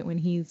some point when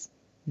he's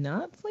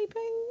not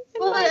sleeping.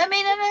 Well, I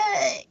mean,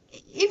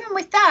 even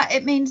with that,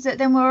 it means that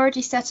then we're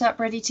already set up,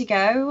 ready to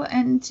go,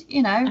 and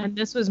you know. And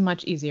this was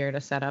much easier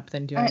to set up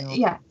than doing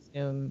all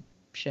Zoom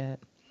shit.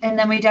 And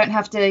then we don't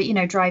have to, you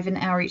know, drive an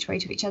hour each way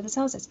to each other's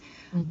houses.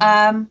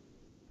 Mm-hmm.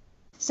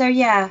 So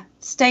yeah,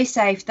 stay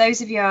safe.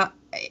 Those of you are,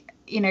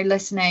 you know,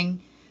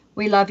 listening,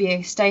 we love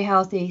you. Stay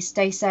healthy.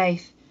 Stay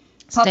safe.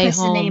 Pop us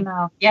an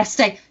email. Yes,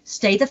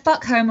 stay the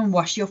fuck home and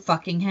wash your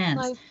fucking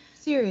hands. Like,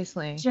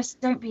 seriously. Just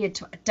don't be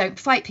don't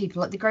fight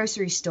people at the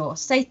grocery store.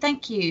 Say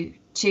thank you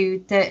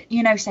to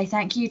say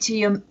thank you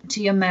to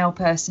your mail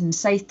person.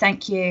 Say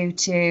thank you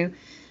to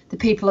the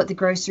people at the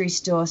grocery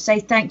store.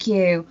 Say thank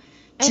you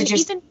to and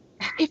even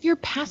if you're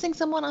passing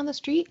someone on the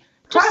street,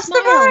 cross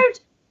smile. The road.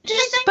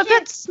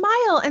 But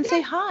smile and say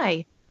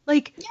hi.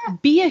 Like,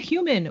 be a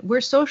human.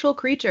 We're social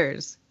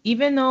creatures.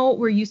 Even though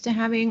we're used to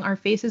having our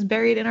faces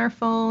buried in our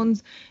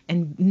phones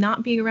and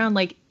not being around,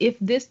 like, if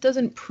this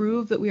doesn't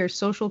prove that we are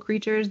social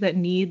creatures that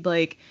need,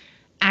 like,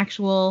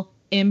 actual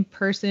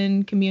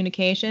in-person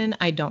communication,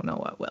 I don't know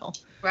what will.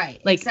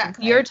 Right, like,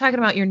 exactly. You're talking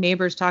about your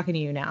neighbors talking to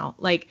you now.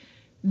 Like,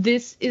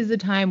 this is the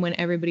time when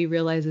everybody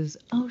realizes,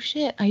 oh,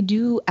 shit, I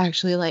do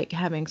actually like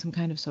having some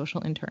kind of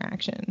social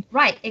interaction.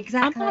 Right,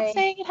 exactly. I'm not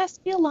saying it has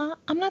to be a lot.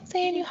 I'm not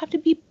saying you have to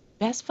be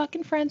best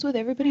fucking friends with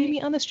everybody you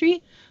meet on the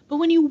street, but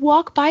when you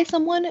walk by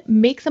someone,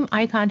 make some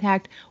eye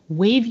contact,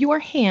 wave your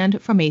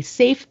hand from a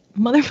safe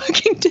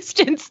motherfucking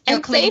distance, your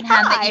and clean say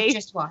hand hi. that you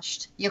just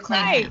washed. Your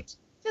clean hand.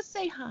 Just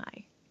say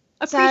hi.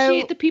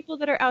 Appreciate the people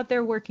that are out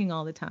there working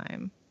all the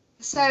time.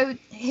 So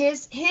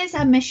here's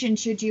our mission,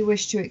 should you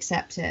wish to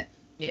accept it.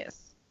 Yes.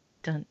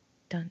 Dun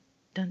dun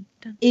dun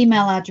dun.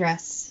 Email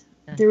address: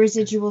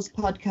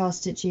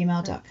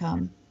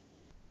 theresidualspodcast@gmail.com.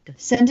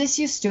 Send us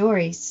your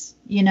stories,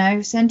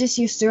 send us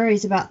your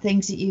stories about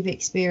things that you've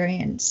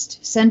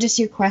experienced. Send us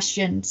your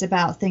questions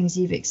about things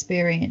you've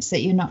experienced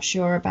that you're not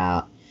sure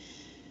about.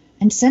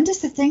 And send us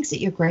the things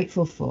that you're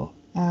grateful for,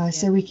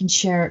 so we can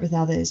share it with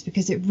others,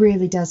 because it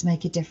really does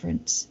make a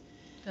difference.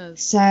 It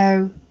does.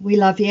 So we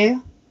love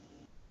you.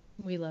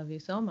 We love you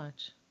so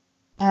much.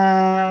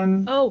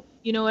 Oh,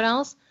 you know what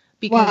else?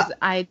 Because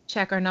I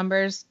check our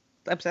numbers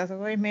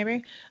obsessively,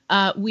 maybe.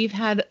 We've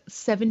had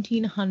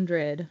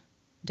 1,700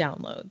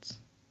 downloads.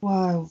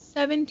 Wow.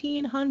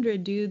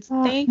 1,700 dudes.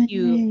 Thank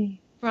you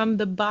from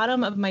the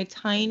bottom of my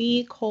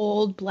tiny,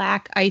 cold,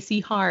 black,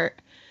 icy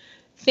heart.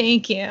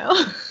 Thank you.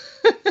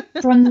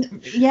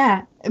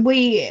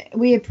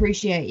 We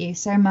appreciate you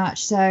so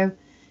much. So,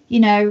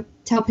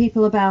 tell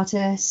people about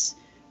us,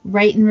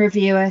 rate and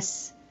review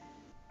us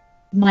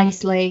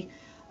nicely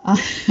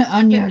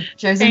on your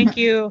chosen. Thank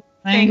you.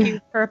 Thank you,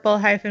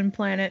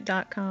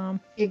 purple-planet.com.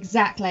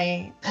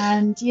 Exactly.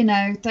 And,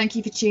 thank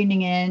you for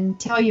tuning in.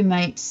 Tell your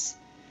mates.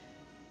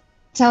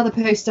 Tell the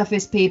post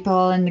office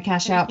people and the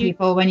cash out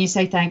people when you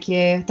say thank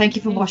you. Thank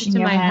you for washing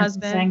your hands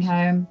and staying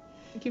home.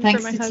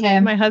 Thanks to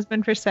Tim. My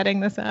husband for setting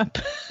this up.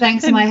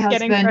 Thanks to my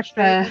husband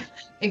for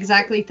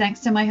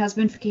Thanks to my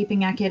husband for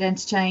keeping our kid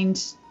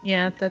entertained.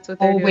 Yeah, that's what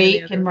they're all doing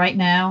week and right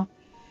now.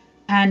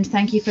 And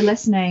thank you for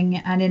listening.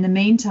 And in the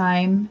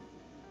meantime,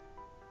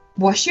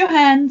 wash your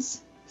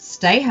hands.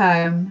 Stay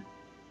home,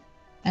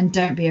 and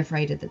don't be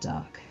afraid of the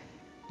dark.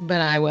 But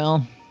I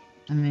will.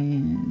 I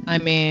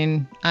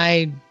mean,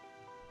 I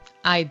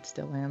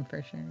still am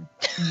for sure.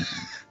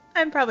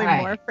 I'm probably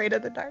more afraid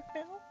of the dark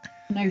now.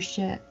 No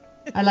shit.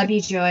 I love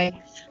you, Joy.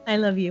 I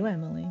love you,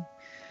 Emily.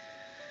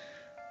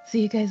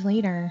 See you guys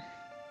later.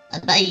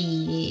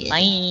 Bye.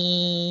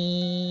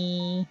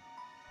 Bye.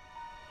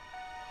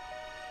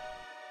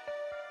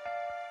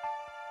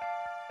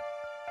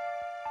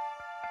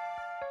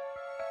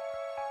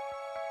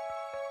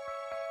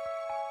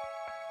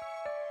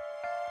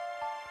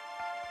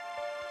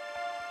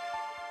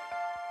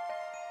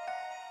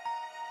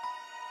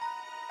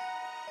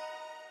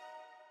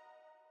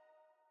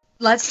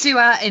 let's do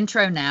our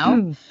intro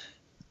now.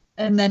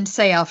 And then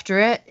say after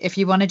it, if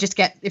you want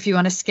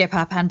to skip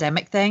our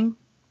pandemic thing.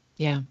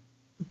 Yeah.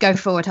 Go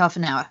forward half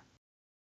an hour.